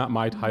way was not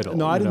my title.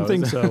 No, I didn't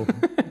think so.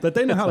 But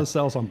they know how to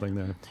sell something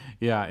there.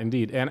 Yeah,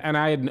 indeed. And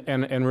I had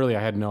and really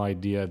I had no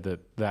idea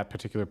that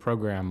particular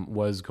program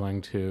was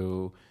going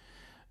to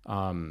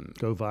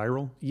go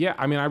viral. Yeah,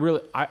 I mean,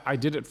 I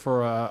did it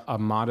for a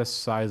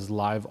modest sized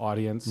live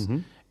audience,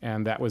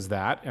 and that was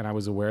that. And I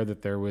was aware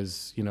that there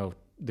was,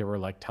 there were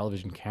like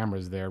television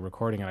cameras there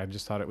recording, and I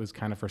just thought it was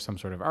kind of for some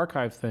sort of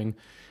archive thing.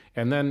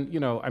 And then,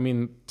 I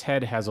mean,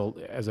 TED as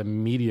a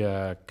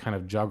media kind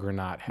of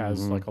juggernaut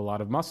has like a lot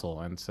of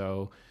muscle, and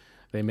so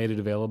they made it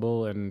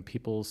available, and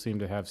people seem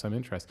to have some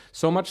interest.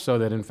 So much so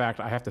that, in fact,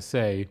 I have to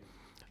say,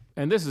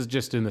 and this is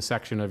just in the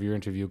section of your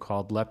interview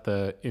called "Let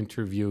the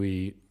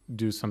Interviewee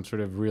Do Some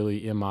Sort of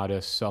Really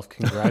Immodest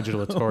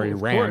Self-Congratulatory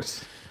Rant."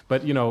 Course.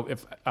 But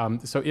if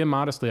so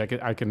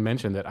immodestly, I can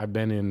mention that I've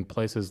been in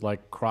places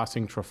like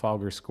crossing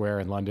Trafalgar Square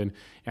in London,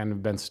 and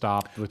have been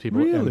stopped with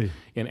people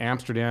in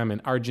Amsterdam.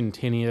 An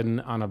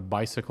Argentinian on a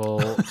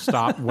bicycle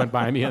went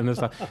by me and this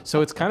stuff.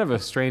 So it's kind of a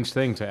strange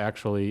thing to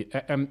actually.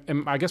 And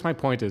I guess my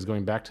point is,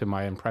 going back to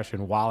my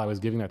impression while I was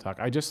giving that talk,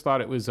 I just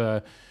thought it was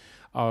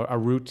a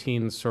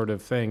routine sort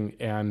of thing,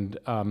 and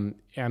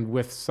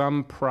with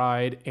some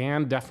pride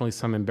and definitely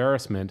some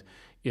embarrassment,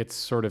 it's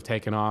sort of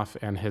taken off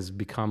and has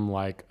become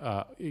like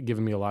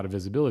given me a lot of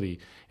visibility.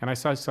 And I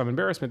saw some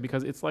embarrassment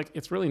because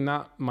it's really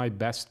not my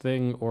best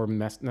thing or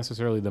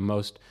necessarily the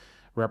most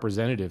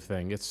representative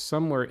thing. It's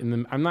somewhere in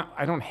the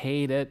I don't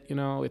hate it,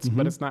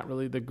 but it's not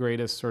really the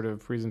greatest sort of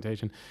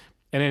presentation.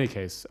 In any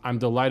case, I'm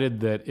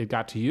delighted that it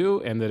got to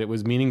you and that it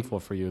was meaningful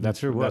for you.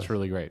 That's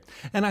really great.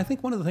 And I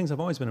think one of the things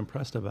I've always been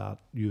impressed about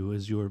you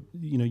is you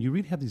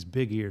really have these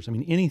big ears. I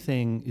mean,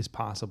 anything is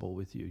possible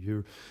with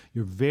you.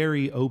 You're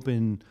very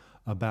open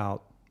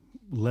about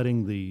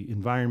letting the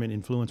environment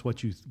influence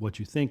what you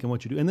think and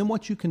what you do, and then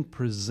what you can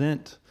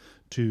present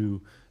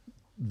to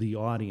the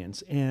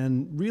audience,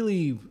 and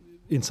really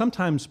in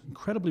sometimes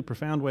incredibly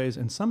profound ways,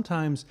 and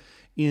sometimes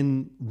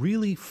in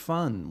really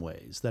fun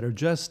ways that are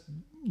just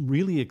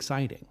really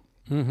exciting.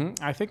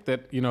 I think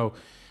that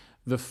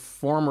the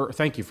former.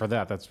 Thank you for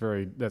that. That's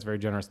very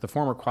generous. The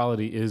former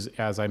quality is,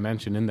 as I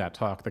mentioned in that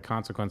talk, the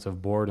consequence of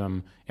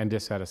boredom and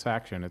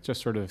dissatisfaction. It's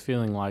just sort of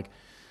feeling like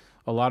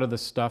a lot of the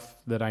stuff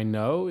that I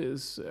know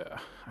is,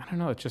 I don't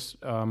know, it's just,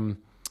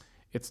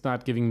 it's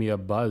not giving me a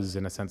buzz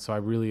in a sense. So I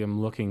really am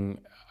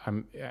looking,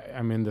 I'm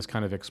in this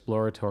kind of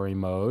exploratory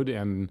mode,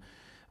 and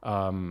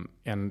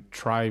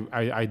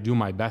I do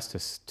my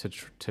best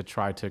to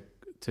try to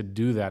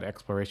do that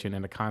exploration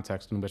in a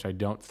context in which I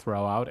don't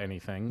throw out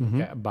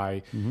anything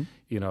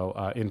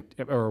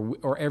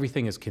or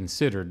everything is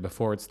considered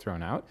before it's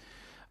thrown out.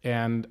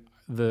 And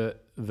the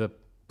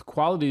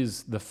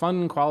qualities, the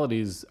fun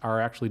qualities are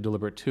actually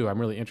deliberate too.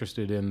 I'm really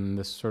interested in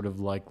this sort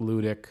of like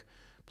ludic,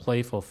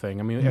 playful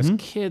thing. I mean, as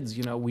kids,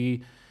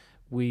 we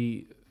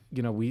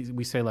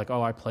say like,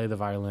 oh, I play the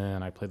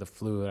violin, I play the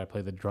flute, I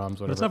play the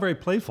drums, whatever. But it's not very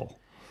playful.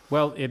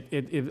 Well,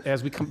 it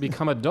as we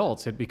become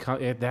adults,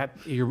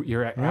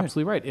 you're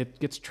absolutely right. It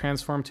gets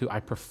transformed to I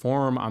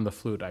perform on the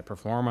flute, I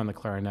perform on the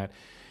clarinet,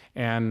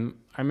 and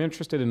I'm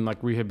interested in like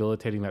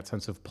rehabilitating that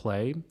sense of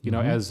play.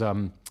 As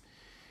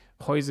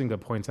Huizinga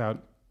points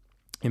out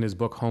in his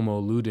book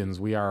Homo Ludens,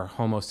 we are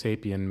Homo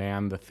sapien,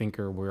 man the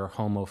thinker. We're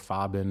Homo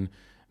faben,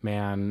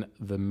 man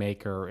the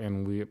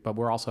maker, but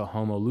we're also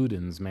Homo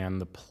Ludens, man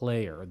the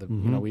player.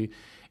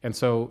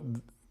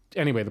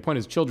 Anyway, the point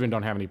is children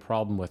don't have any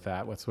problem with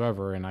that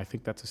whatsoever, and I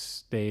think that's a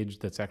stage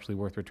that's actually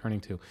worth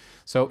returning to.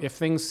 So if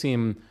things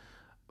seem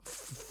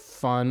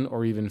fun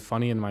or even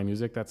funny in my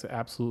music, that's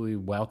absolutely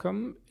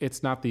welcome.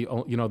 It's not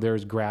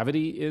there's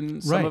gravity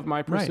in some of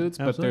my pursuits,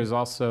 but there's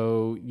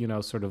also,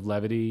 sort of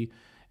levity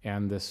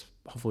and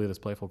hopefully this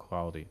playful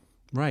quality.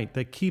 Right,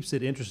 that keeps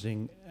it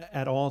interesting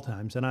at all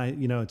times. And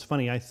it's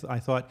funny, I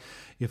thought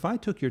if I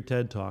took your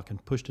TED Talk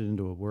and pushed it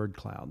into a word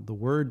cloud, the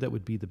word that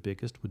would be the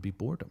biggest would be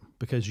boredom,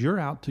 because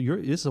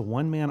it's a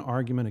one-man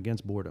argument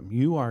against boredom.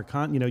 You are,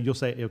 you'll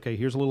say, okay,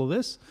 here's a little of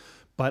this,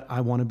 but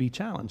I want to be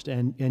challenged.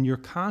 And you're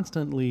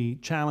constantly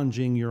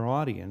challenging your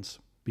audience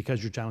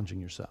because you're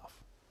challenging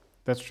yourself.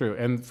 That's true.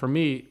 And for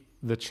me,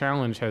 the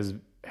challenge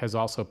has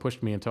also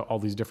pushed me into all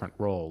these different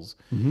roles.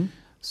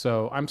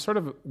 So I'm sort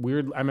of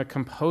weird. I'm a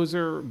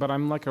composer, but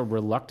I'm like a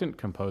reluctant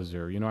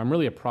composer. I'm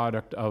really a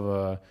product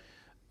of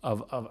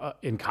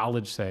in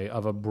college, say,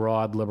 of a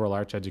broad liberal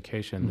arts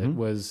education that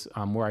was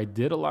where I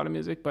did a lot of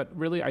music, but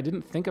really I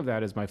didn't think of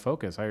that as my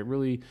focus.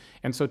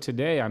 And so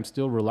today I'm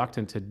still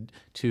reluctant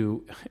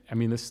to, I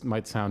mean, this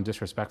might sound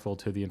disrespectful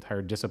to the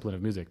entire discipline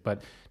of music,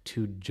 but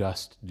to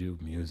just do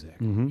music.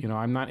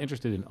 I'm not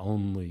interested in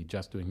only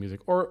just doing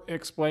music, or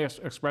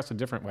express a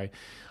different way.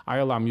 I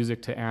allow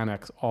music to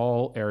annex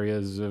all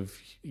areas of,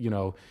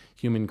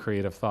 human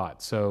creative thought.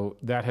 So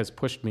that has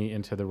pushed me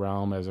into the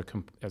realm as a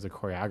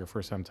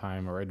choreographer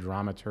sometime, or a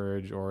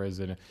dramaturge, or as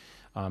an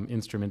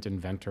instrument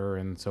inventor,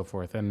 and so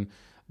forth. And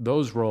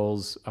those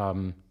roles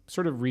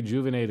sort of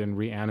rejuvenate and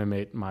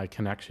reanimate my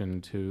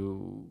connection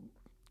to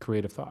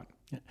creative thought.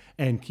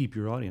 And keep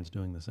your audience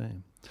doing the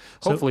same.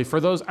 Hopefully, for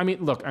those,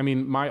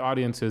 my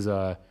audience is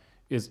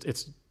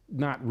it's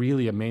not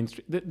really a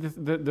mainstream.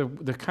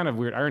 The kind of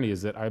weird irony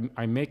is that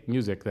I make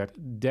music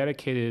that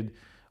dedicated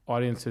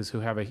audiences who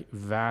have a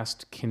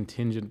vast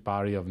contingent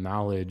body of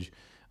knowledge.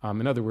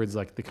 In other words,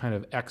 like the kind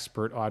of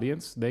expert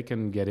audience, they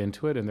can get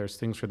into it and there's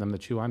things for them to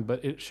chew on,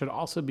 but it should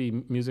also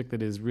be music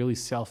that is really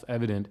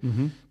self-evident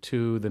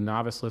to the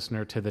novice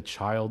listener, to the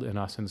child in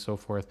us, and so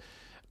forth.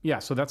 Yeah,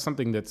 so that's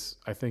something that's,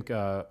 I think,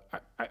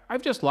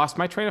 I've just lost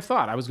my train of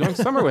thought. I was going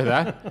somewhere with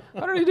that.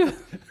 What did I do?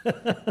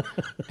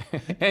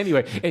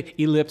 Anyway,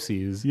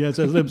 ellipses. Yeah, it's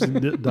ellipses.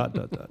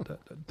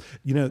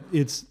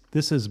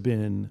 This has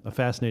been a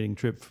fascinating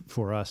trip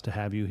for us to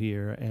have you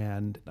here,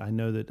 and I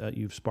know that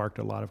you've sparked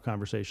a lot of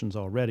conversations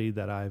already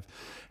that I've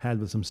had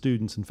with some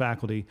students and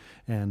faculty,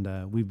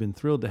 and we've been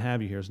thrilled to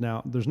have you here.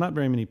 Now, there's not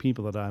very many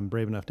people that I'm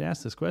brave enough to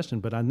ask this question,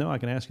 but I know I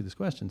can ask you this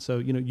question. So,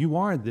 you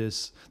are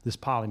this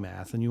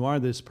polymath, and you are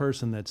this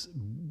person that's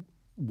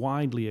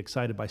widely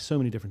excited by so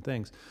many different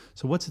things.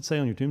 So what's it say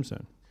on your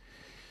tombstone?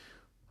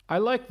 I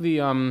like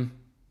I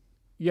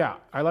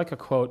like a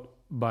quote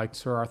by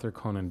Sir Arthur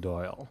Conan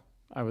Doyle.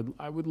 I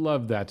would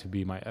love that to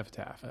be my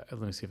epitaph. Let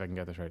me see if I can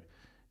get this right.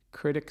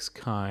 Critics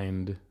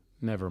kind,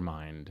 never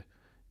mind.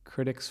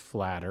 Critics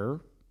flatter,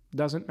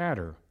 doesn't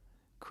matter.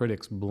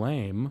 Critics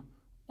blame,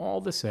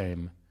 all the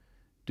same.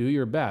 Do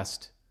your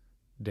best,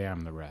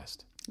 damn the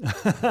rest.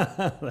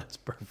 That's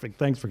perfect.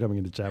 Thanks for coming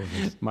in to chat with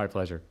us. My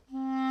pleasure.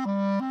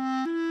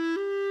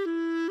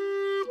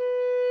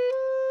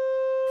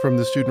 From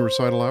the Student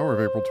Recital Hour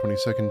of April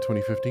 22nd,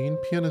 2015,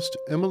 pianist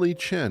Emily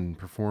Chen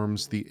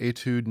performs the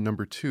Etude No.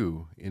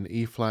 2 in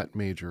E-flat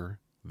major,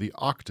 the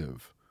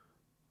Octave,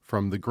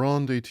 from the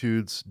Grand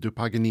Etudes de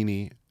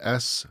Paganini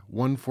S.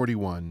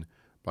 141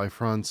 by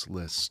Franz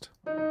Liszt.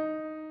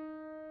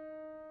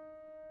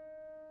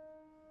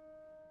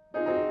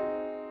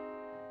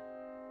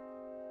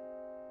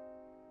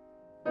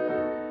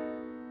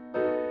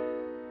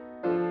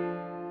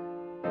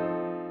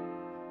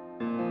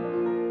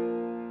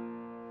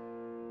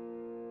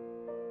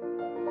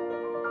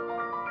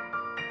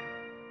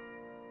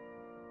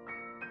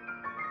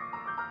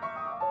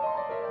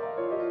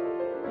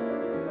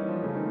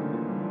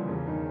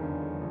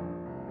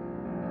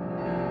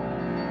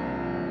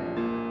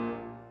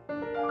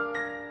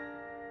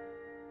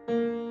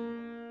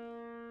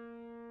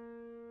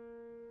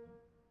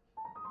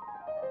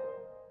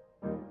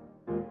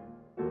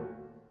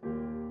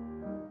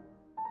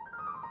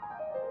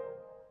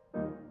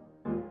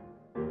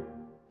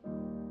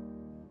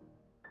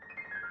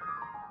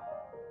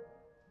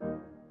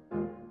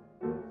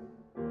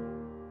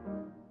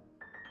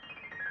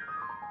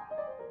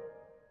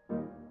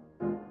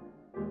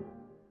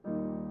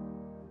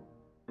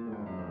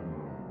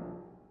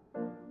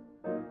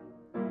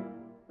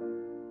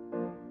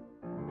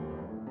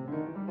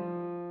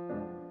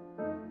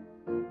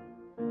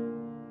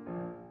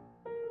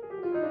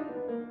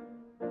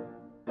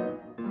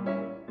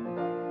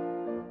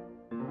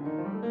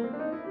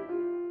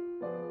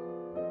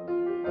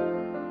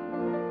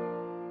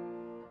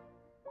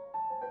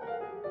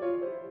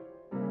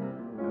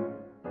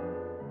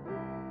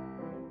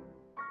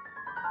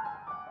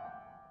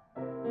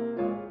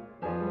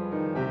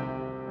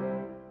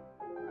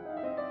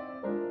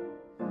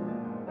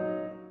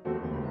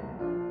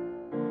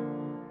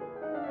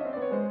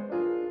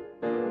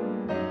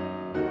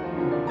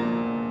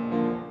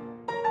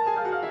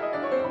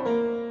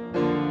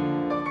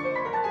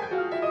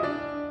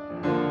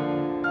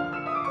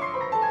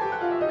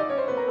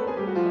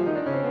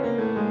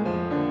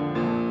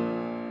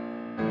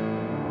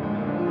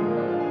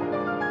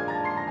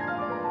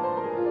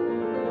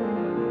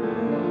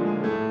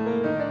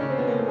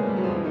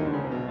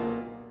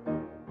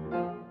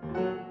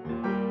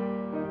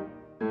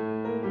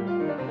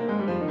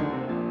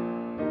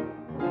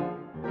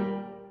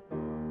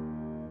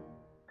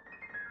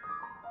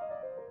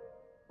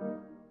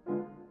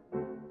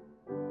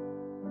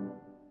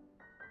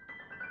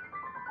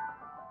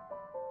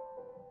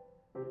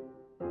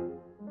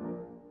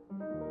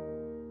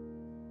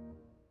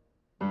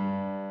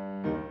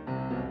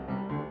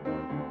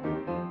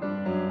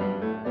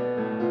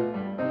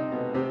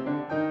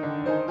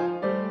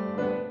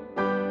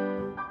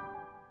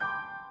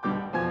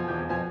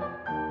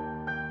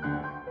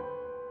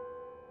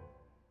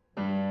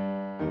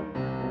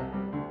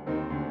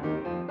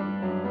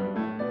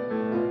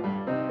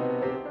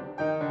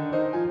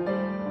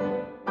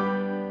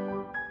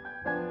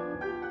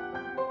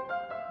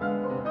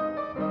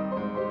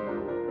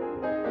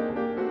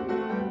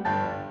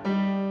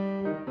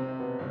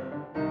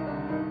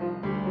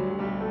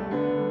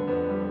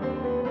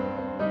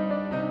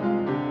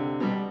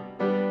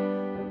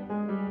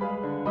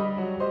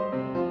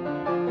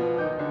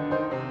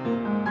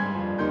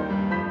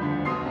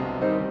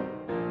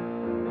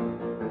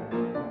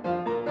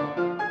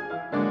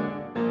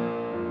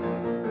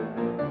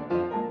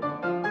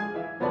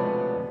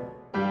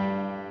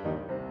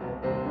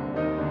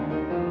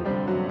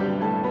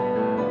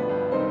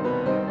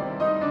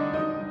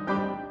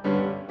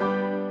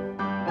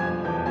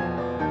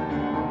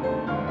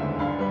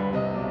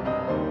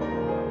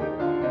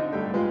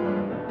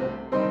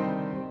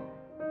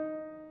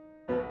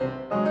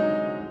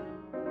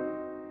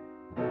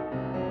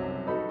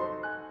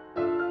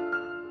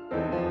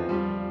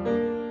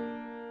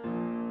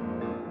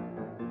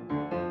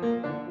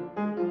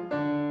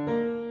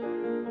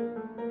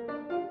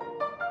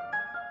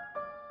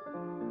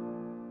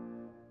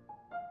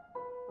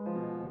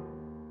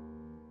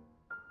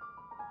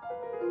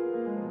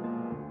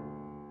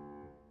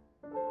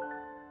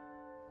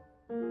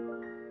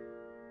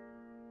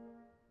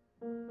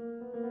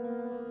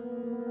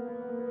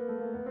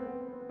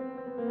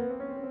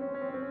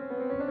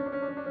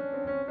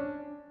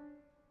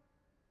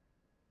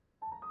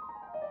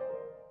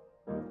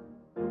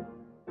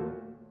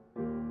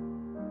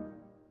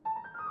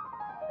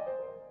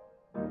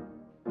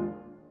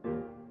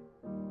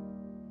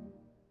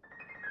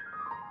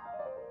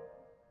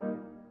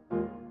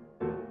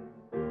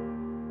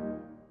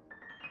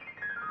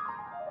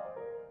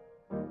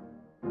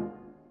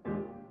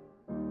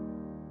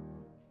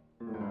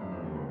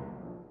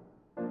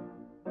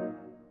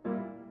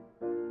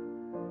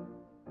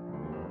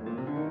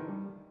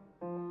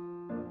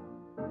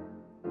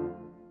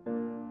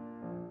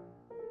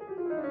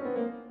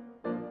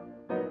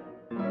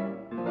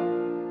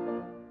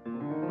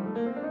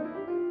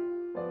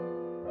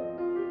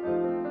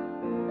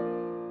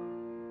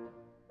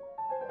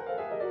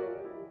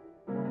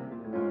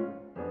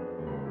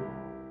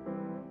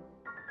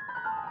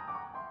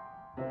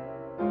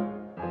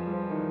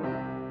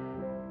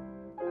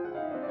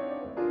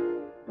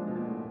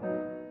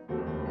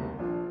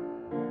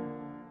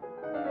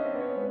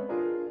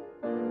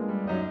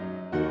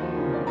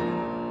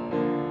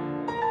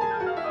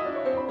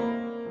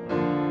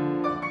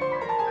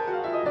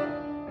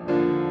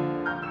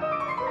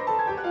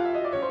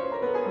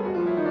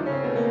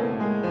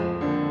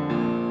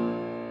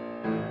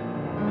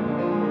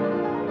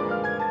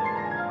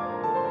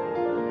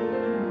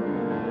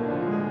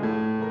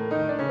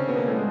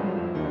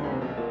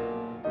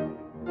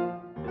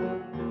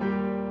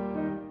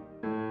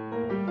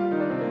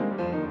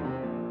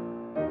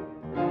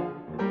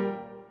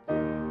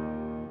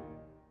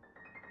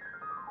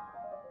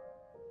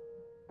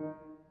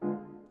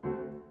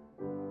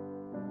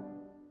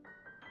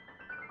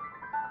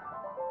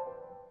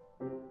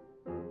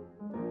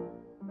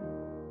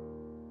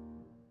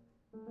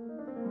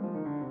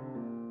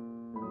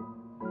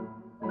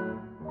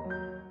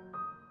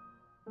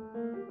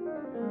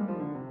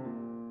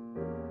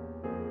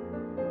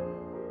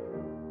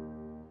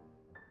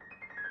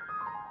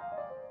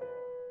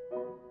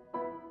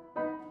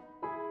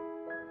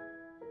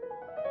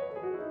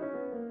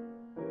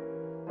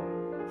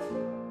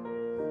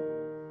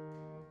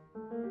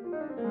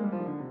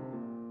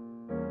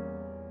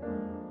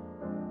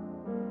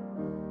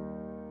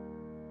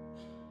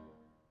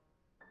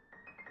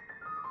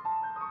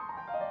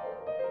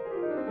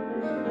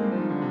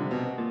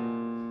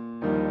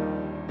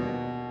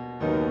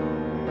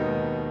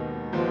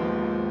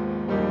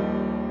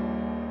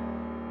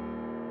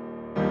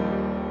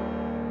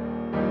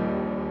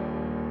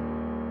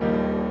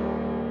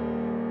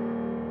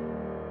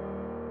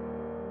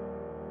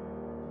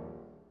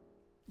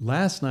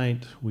 Last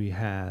night we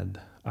had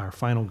our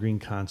final Green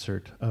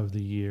concert of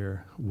the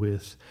year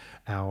with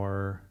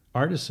our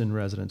artists in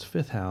residence,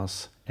 Fifth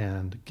House,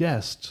 and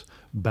guests,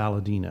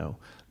 Balladino.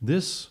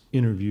 This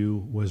interview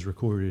was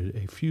recorded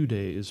a few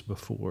days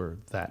before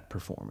that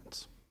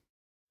performance.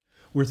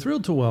 We're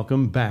thrilled to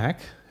welcome back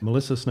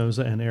Melissa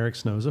Snoza and Eric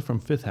Snoza from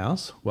Fifth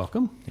House.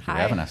 Welcome. Thank you for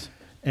having us.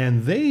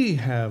 And they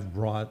have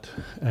brought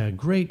a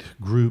great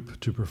group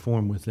to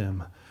perform with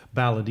them,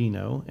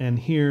 Balladino. And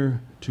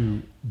here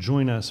to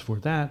join us for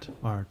that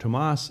are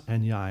Tomas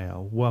and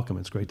Yael. Welcome.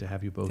 It's great to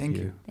have you both here. Thank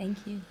you. Thank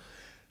you.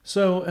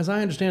 So, as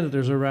I understand it,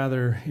 there's a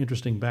rather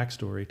interesting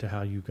backstory to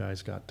how you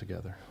guys got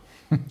together.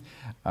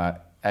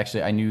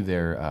 Actually, I knew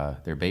their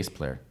bass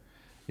player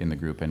in the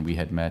group, and we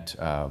had met,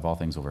 of all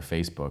things, over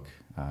Facebook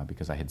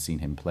because I had seen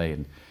him play,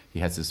 and he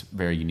has this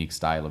very unique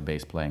style of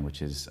bass playing,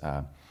 which is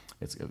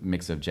it's a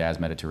mix of jazz,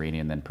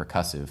 Mediterranean, then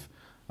percussive,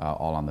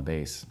 all on the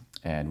bass.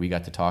 And we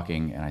got to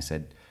talking, and I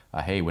said,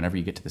 hey, whenever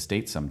you get to the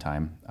States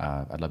sometime,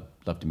 I'd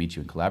love to meet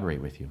you and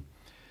collaborate with you.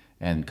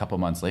 And a couple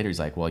months later, he's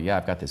like, well, yeah,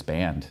 I've got this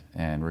band,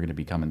 and we're going to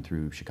be coming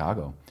through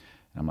Chicago.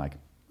 And I'm like,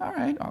 all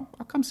right, I'll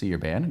come see your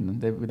band,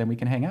 and then we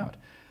can hang out.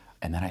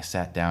 And then I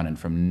sat down, and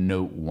from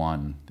note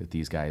one that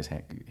these guys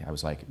I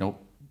was like, nope,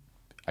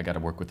 I got to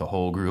work with the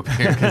whole group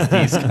here because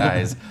these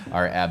guys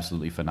are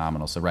absolutely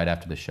phenomenal. So right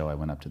after the show, I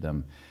went up to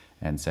them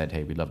and said,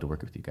 hey, we'd love to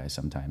work with you guys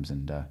sometimes.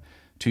 And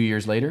 2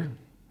 years later,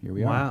 here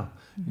we are. Wow.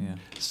 Yeah.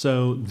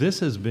 So this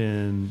has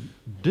been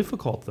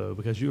difficult, though,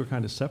 because you were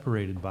kind of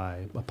separated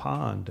by a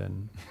pond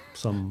and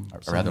some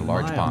rather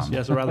large pond.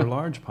 Yes, a rather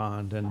large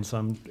pond and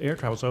some air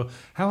travel. So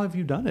how have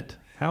you done it?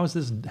 How has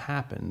this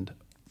happened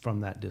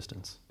from that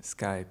distance?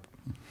 Skype.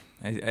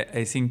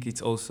 I think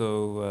it's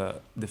also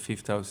the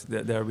Fifth House.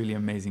 They are really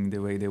amazing the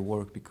way they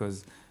work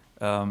because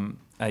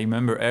I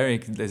remember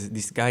Eric, there's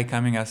this guy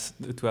coming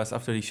to us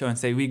after the show and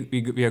say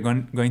we are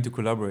going to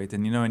collaborate.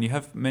 And and you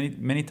have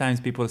many times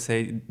people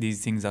say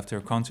these things after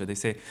a concert. They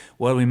say,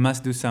 well, we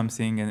must do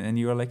something, and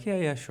you are like,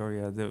 yeah, sure,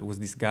 yeah. There was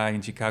this guy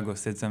in Chicago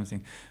said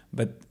something,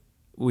 but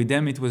with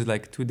them it was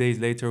like 2 days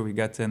later we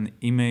got an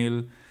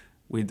email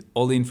with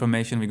all the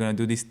information. We're going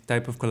to do this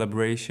type of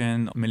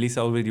collaboration.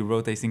 Melissa already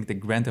wrote, I think, the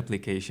grant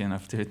application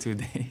after 2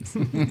 days.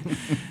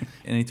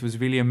 And it was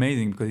really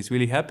amazing because it's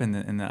really happened.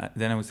 And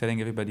then I was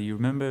telling everybody, you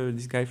remember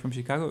this guy from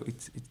Chicago?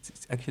 It's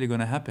actually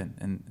going to happen.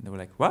 And they were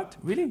like, what?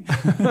 Really?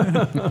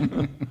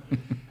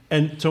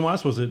 And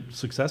Tomas, was it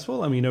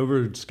successful? I mean,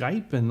 over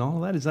Skype and all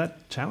that, is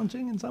that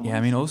challenging in some ways? Yeah,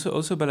 I mean,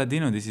 also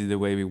Balladino, this is the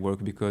way we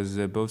work because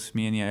both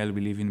me and Yael,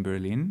 we live in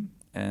Berlin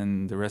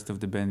and the rest of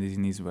the band is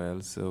in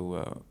Israel.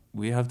 So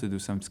we have to do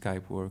some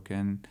Skype work.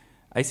 And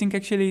I think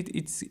actually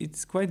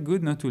it's quite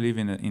good not to live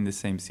in the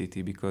same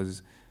city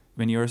because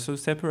when you are so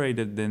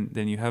separated,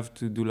 then you have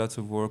to do lots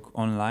of work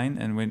online.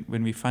 And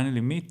when we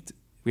finally meet,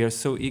 we are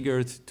so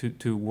eager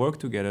to work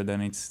together. Then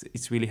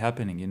it's really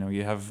happening.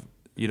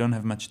 You don't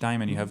have much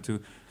time, and you have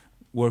to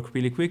work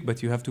really quick,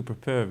 but you have to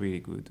prepare really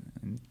good.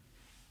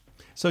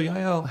 So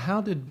Yael,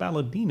 how did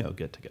Balladino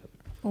get together?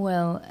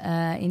 Well,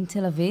 in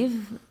Tel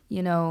Aviv,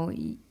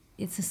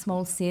 it's a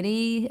small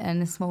city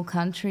and a small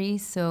country,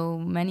 so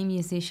many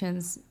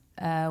musicians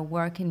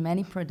work in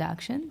many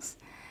productions.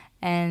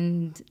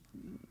 And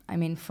I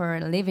mean, for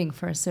a living,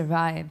 for a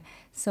survive.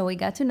 So we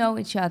got to know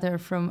each other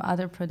from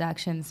other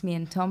productions. Me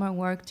and Tomer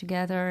worked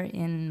together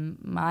in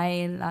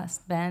my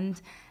last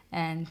band,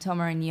 and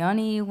Tomer and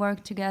Yoni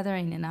worked together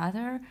in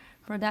another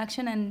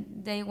production, and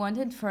they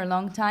wanted for a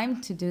long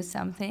time to do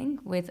something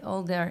with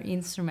all their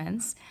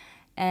instruments.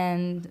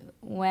 And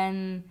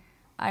when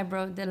I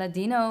brought the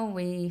Ladino,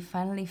 we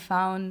finally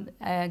found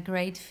a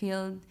great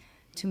field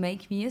to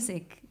make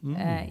music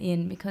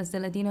in, because the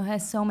Ladino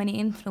has so many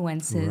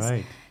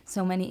influences,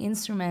 so many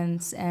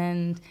instruments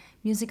and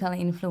musical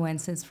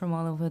influences from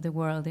all over the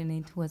world, and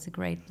it was a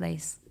great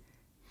place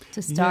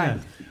to start.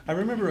 Yeah. I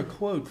remember a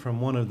quote from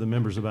one of the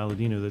members of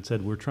Balladino that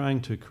said, we're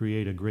trying to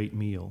create a great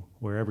meal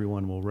where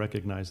everyone will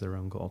recognize their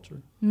own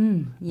culture.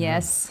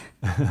 Yes,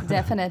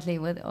 definitely,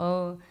 with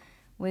all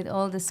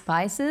the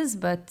spices,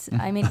 but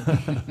I mean,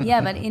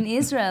 but in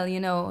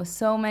Israel,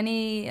 so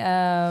many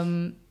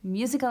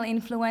musical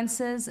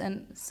influences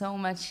and so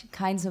much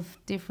kinds of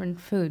different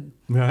food.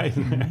 Right.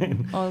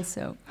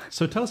 Also.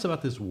 So tell us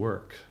about this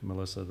work,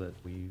 Melissa, that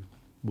we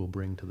will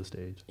bring to the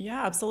stage.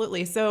 Yeah,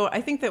 absolutely. So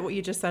I think that what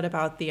you just said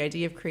about the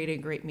idea of creating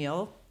a great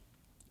meal,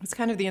 it's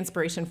kind of the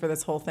inspiration for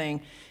this whole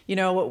thing.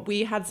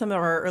 We had some of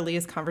our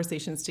earliest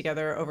conversations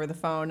together over the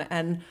phone,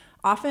 and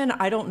often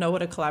I don't know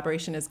what a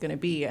collaboration is going to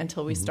be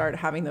until we start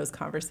having those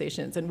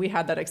conversations. And we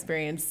had that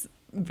experience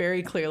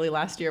very clearly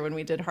last year when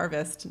we did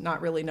Harvest,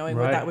 not really knowing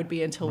what that would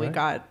be until we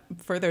got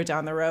further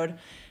down the road.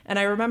 And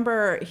I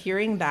remember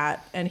hearing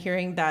that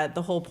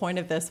the whole point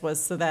of this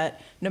was so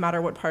that no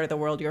matter what part of the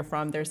world you're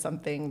from, there's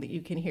something that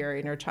you can hear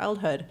in your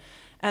childhood.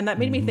 And that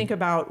made me think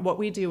about what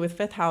we do with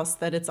Fifth House,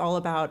 that it's all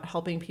about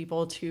helping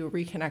people to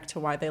reconnect to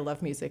why they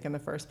love music in the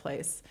first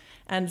place.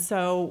 And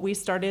so we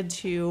started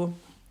to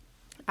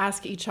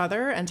ask each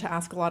other and to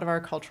ask a lot of our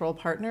cultural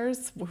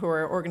partners who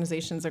are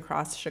organizations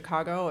across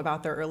Chicago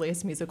about their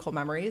earliest musical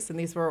memories. And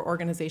these were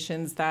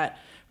organizations that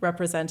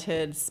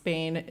represented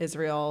Spain,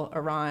 Israel,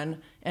 Iran,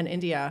 and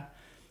India.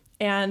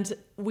 And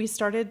we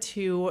started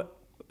to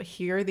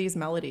hear these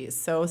melodies.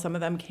 So some of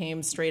them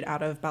came straight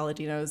out of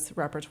Balladino's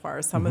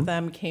repertoire. Some of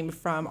them came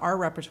from our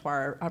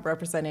repertoire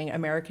representing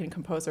American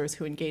composers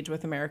who engage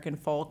with American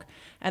folk.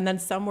 And then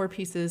some were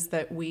pieces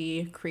that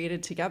we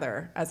created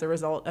together as a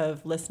result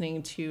of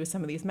listening to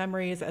some of these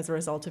memories, as a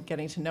result of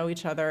getting to know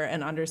each other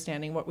and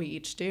understanding what we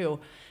each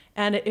do.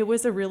 And it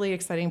was a really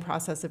exciting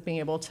process of being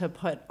able to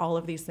put all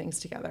of these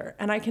things together.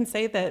 And I can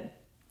say that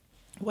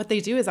what they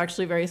do is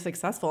actually very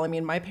successful. I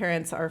mean, my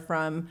parents are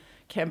from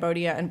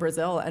Cambodia and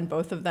Brazil, and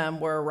both of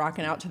them were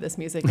rocking out to this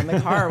music in the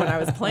car when I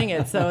was playing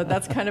it. So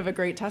that's kind of a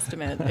great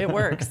testament. It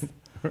works.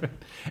 Right.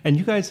 And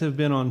you guys have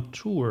been on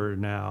tour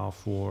now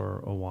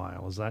for a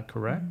while. Is that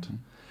correct?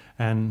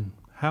 And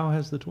how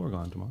has the tour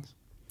gone, Tomas?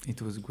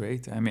 It was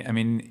great. I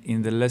mean,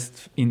 in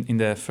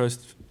the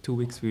first 2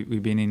 weeks,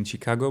 we've been in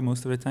Chicago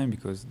most of the time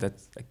because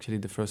that's actually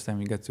the first time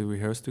we got to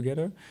rehearse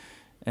together.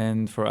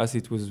 And for us,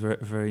 it was very,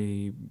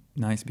 very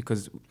nice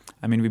because,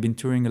 I mean, we've been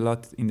touring a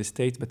lot in the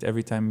States, but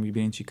every time we've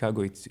been in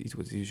Chicago, it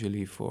was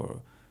usually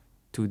for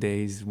 2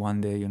 days, 1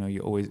 day. You know,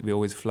 we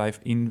always fly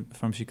in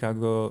from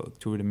Chicago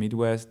to the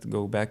Midwest,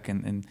 go back,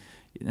 and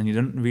you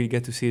don't really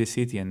get to see the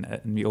city. And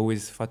we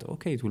always thought,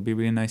 okay, it would be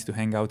really nice to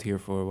hang out here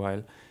for a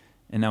while.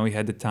 And now we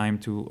had the time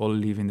to all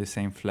live in the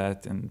same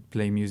flat and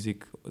play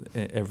music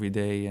every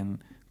day and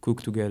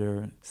cook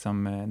together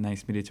some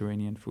nice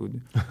Mediterranean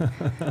food.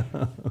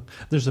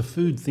 There's a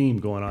food theme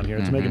going on here.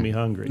 It's making me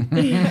hungry.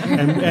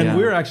 And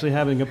we're actually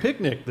having a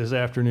picnic this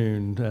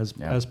afternoon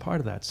as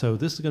part of that. So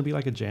this is going to be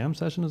like a jam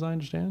session, as I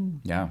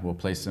understand? Yeah, we'll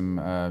play some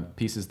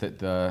pieces that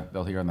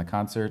they'll hear on the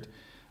concert,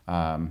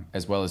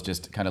 as well as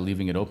just kind of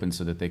leaving it open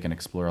so that they can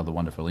explore all the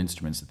wonderful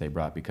instruments that they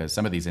brought. Because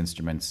some of these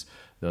instruments,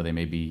 though they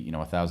may be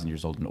 1,000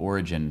 years old in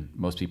origin,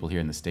 most people here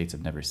in the States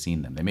have never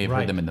seen them. They may have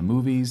heard them in the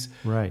movies,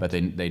 but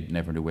they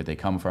never knew where they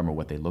come from or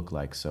what they look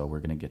like. So we're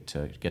going to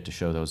get to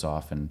show those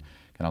off and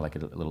kind of like a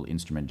little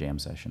instrument jam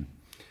session.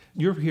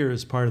 You're here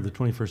as part of the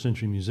 21st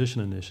Century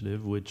Musician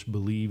Initiative, which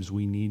believes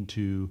we need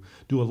to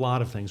do a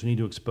lot of things. We need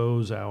to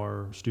expose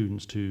our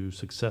students to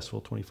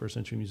successful 21st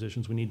century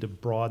musicians. We need to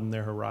broaden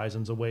their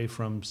horizons away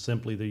from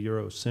simply the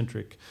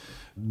Eurocentric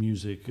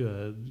music,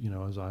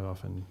 as I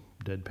often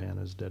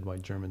deadpan as dead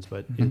white Germans,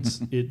 but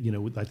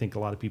I think a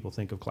lot of people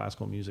think of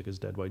classical music as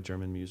dead white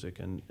German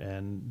music,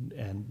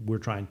 and we're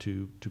trying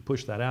to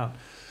push that out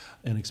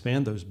and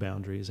expand those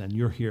boundaries, and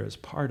you're here as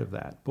part of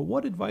that. But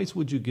what advice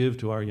would you give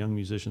to our young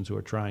musicians who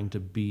are trying to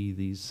be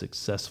these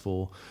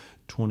successful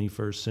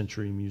 21st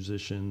century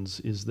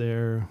musicians? Is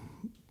there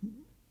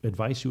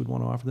advice you would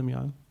want to offer them,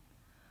 Jan?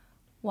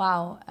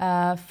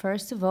 Wow.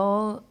 First of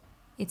all,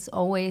 it's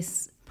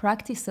always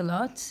practice a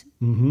lot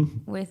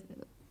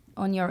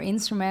on your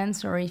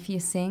instruments, or if you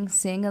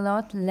sing a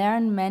lot.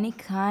 Learn many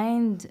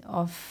kind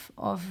of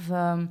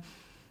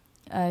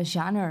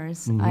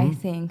genres, I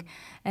think,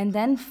 and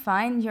then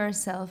find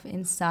yourself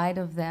inside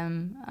of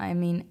them. I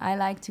mean, I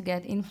like to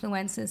get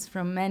influences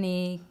from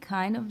many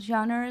kind of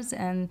genres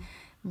and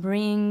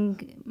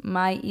bring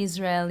my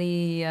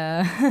Israeli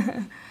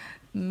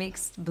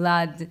mixed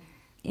blood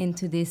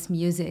into this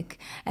music,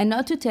 and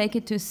not to take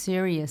it too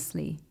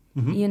seriously.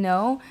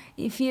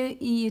 If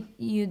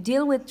you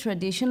deal with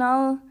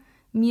traditional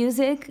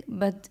music,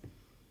 but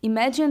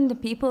imagine the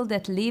people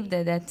that lived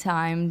at that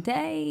time.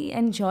 They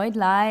enjoyed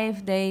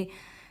life. They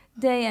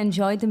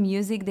enjoyed the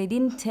music. They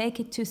didn't take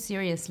it too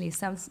seriously.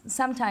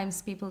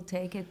 Sometimes people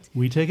take it.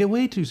 We take it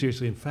way too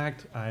seriously. In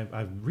fact,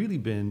 I've really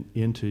been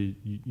into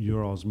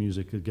your all's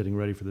music, getting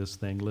ready for this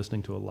thing,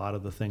 listening to a lot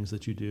of the things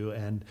that you do,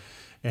 and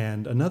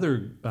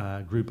another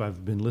group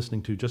I've been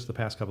listening to just the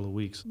past couple of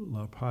weeks,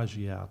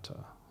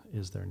 L'Arpeggiata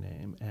is their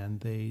name, and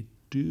they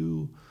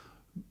do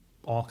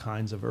all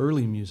kinds of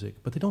early music,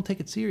 but they don't take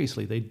it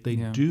seriously. They're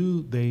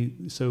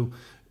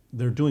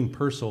doing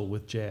Purcell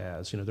with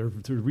jazz. They're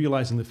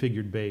realizing the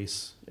figured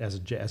bass as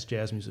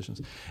jazz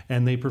musicians,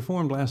 and they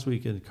performed last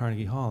week at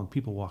Carnegie Hall, and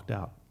people walked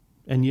out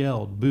and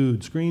yelled,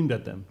 booed, screamed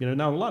at them.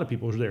 Now a lot of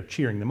people were there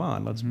cheering them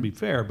on, let's be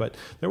fair, but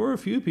there were a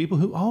few people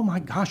who, oh my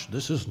gosh,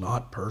 this is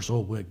not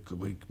Purcell.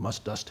 We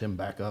must dust him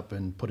back up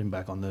and put him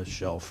back on the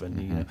shelf.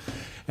 And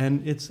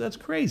that's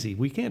crazy.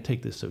 We can't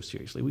take this so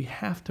seriously. We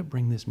have to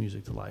bring this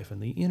music to life,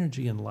 and the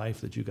energy and life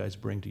that you guys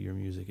bring to your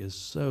music is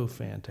so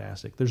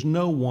fantastic. There's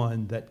no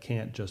one that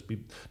can't just be,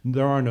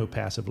 there are no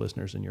passive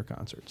listeners in your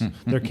concerts.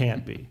 There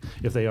can't be.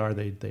 If they are,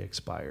 they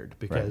expired,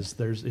 because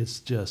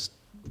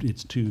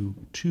it's too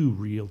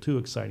real, too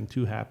exciting,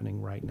 too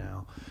happening right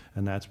now,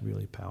 and that's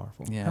really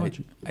powerful. Yeah,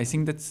 I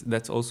think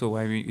that's also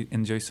why we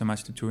enjoy so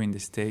much to tour in the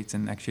States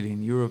and actually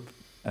in Europe,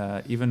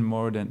 even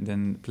more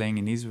than playing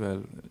in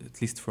Israel,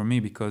 at least for me,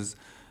 because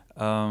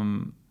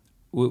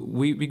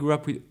we grew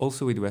up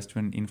with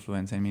Western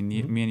influence. I mean,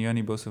 me and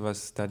Yoni, both of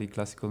us study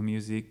classical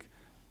music,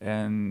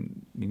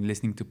 and been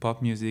listening to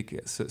pop music.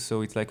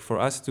 So it's like for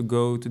us to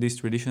go to this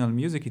traditional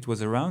music, it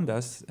was around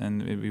us,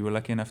 and we were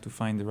lucky enough to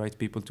find the right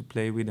people to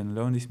play with and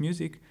learn this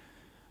music.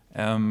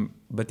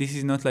 But this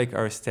is not like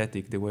our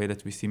aesthetic, the way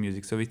that we see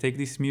music. So we take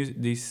this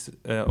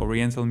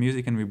Oriental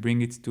music and we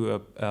bring it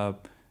to a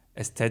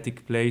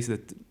aesthetic place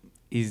that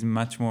is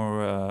much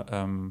more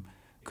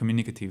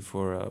communicative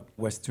for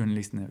Western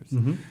listeners.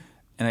 Mm-hmm.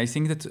 And I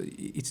think that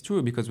it's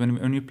true, because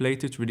when you play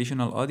to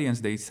traditional audience,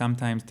 they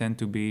sometimes tend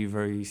to be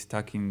very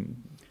stuck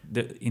in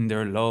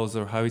their laws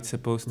or how it's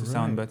supposed to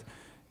sound. But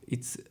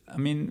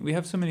we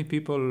have so many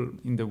people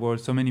in the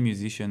world, so many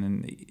musicians,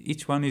 and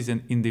each one is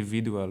an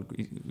individual.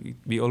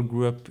 We all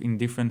grew up in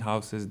different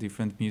houses,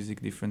 different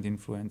music, different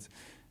influence.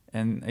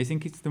 And I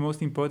think it's the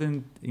most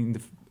important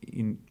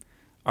in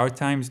our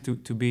times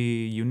to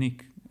be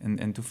unique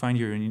and to find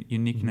your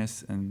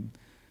uniqueness and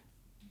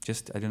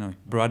just,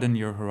 broaden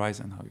your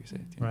horizon, how you say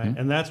it. Right,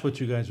 and that's what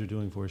you guys are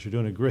doing for us. You're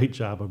doing a great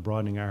job of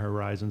broadening our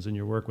horizons in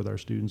your work with our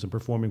students and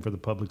performing for the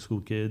public school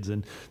kids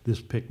and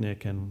this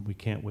picnic, and we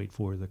can't wait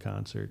for the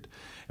concert.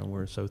 And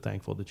we're so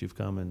thankful that you've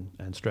come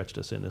and stretched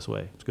us in this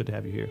way. It's good to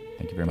have you here.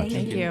 Thank you very much.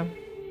 Thank you.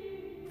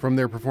 From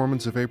their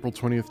performance of April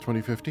 20th,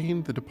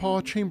 2015, the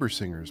DePauw Chamber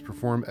Singers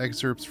perform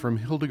excerpts from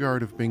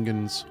Hildegard of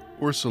Bingen's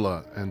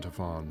Ursula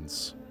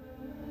antiphons.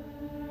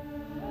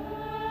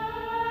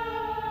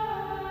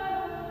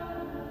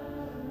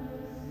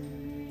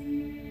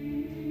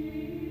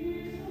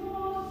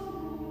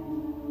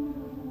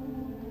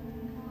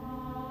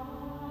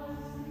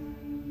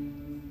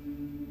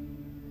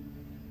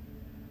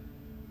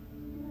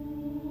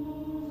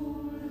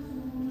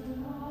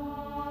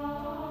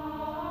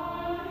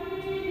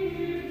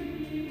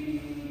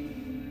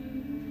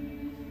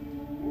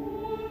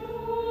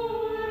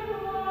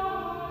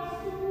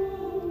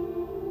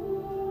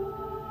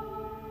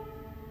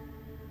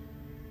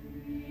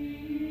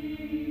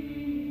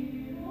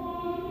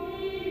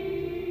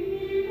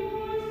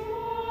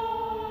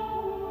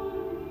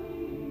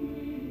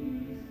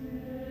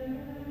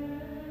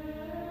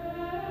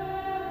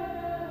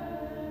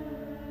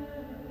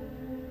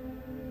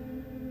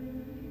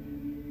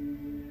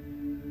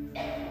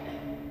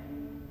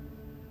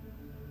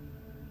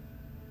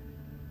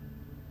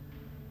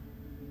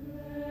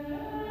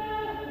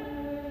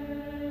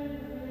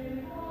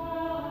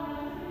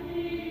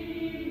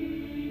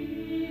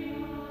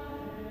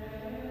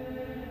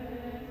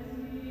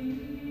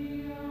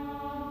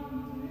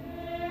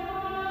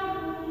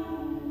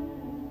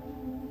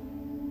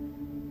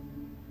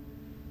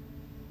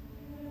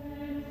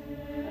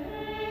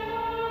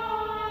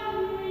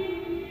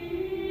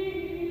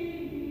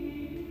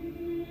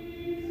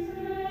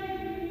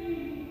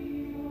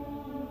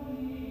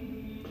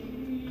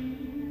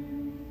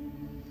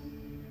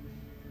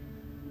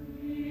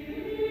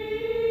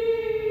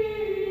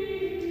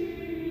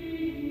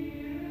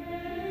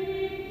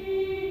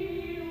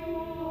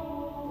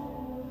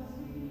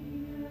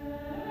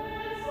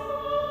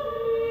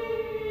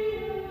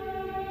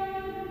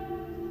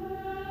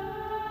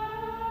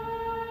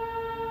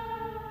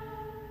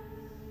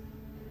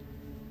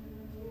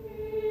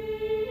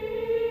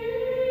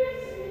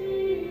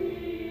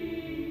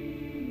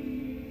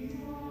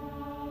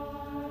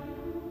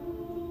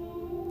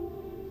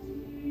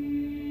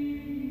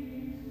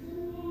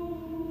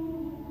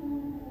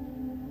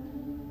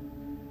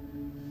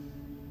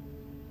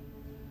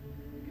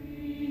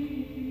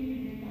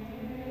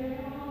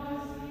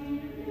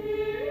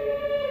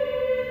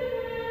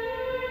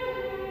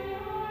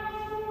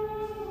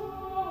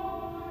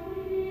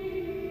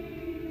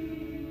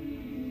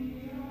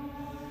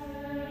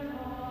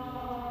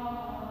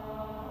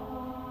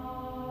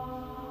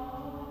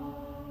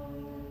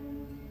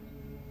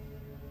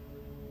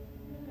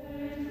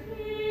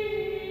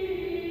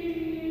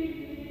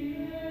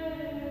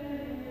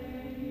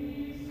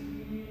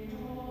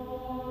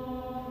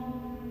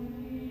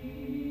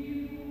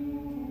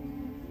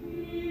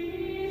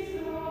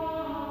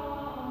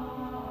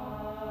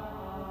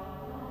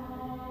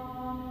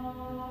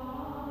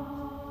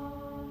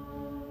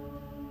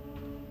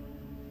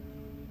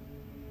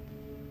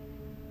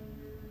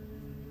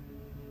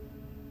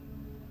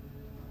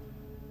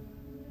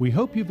 We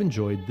hope you've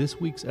enjoyed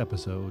this week's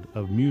episode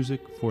of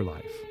Music for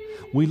Life.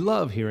 We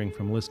love hearing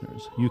from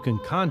listeners. You can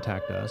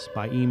contact us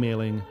by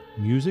emailing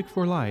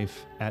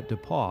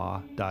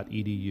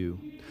musicforlife@depaw.edu.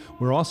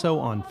 We're also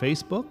on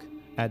Facebook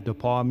at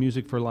DePauw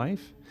Music for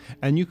Life,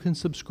 and you can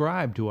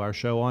subscribe to our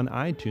show on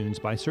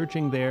iTunes by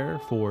searching there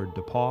for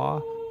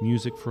DePauw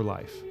Music for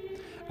Life.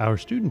 Our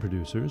student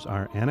producers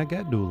are Anna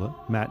Gatdula,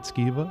 Matt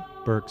Skiva,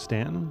 Burke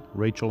Stanton,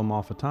 Rachel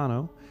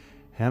Amalfitano,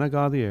 Hannah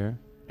Gauthier,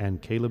 and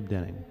Caleb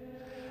Denning.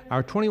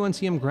 Our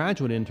 21CM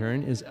graduate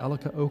intern is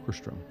Elika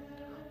Okerstrom.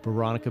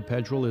 Veronica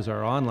Pedrell is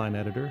our online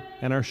editor,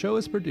 and our show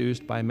is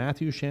produced by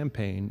Matthew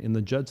Champagne in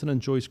the Judson and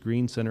Joyce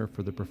Green Center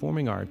for the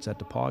Performing Arts at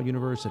DePauw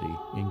University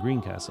in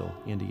Greencastle,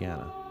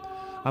 Indiana.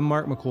 I'm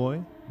Mark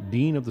McCoy,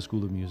 Dean of the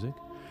School of Music.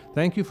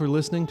 Thank you for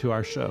listening to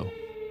our show.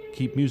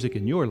 Keep music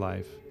in your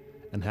life,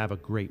 and have a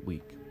great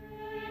week.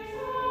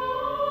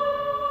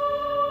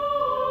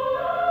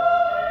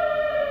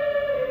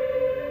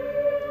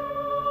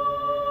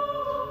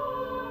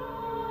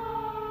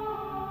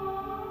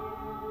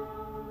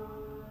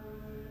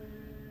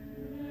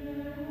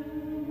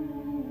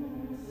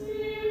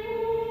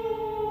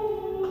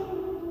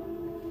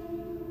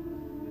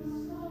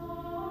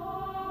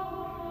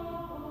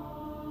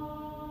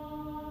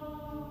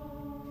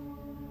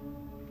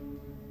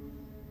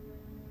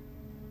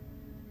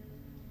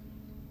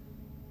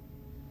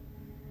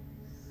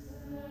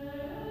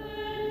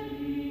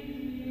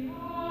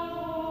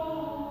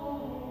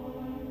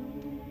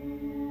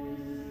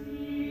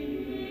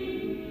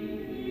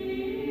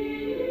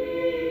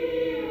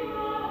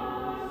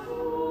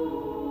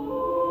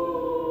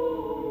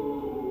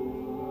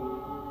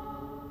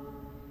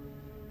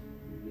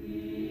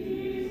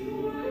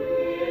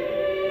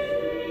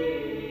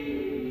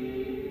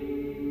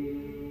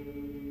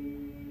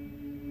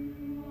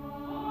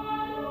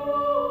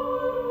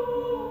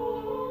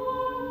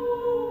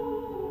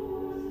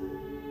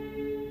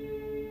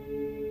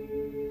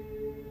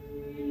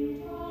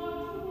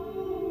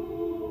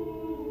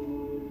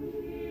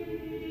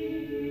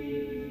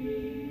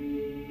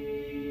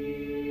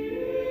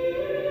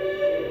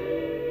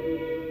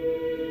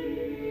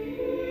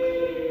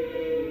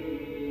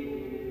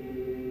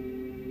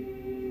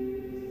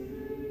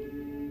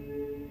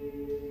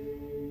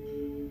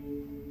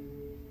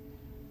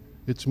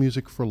 It's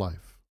Music for Life.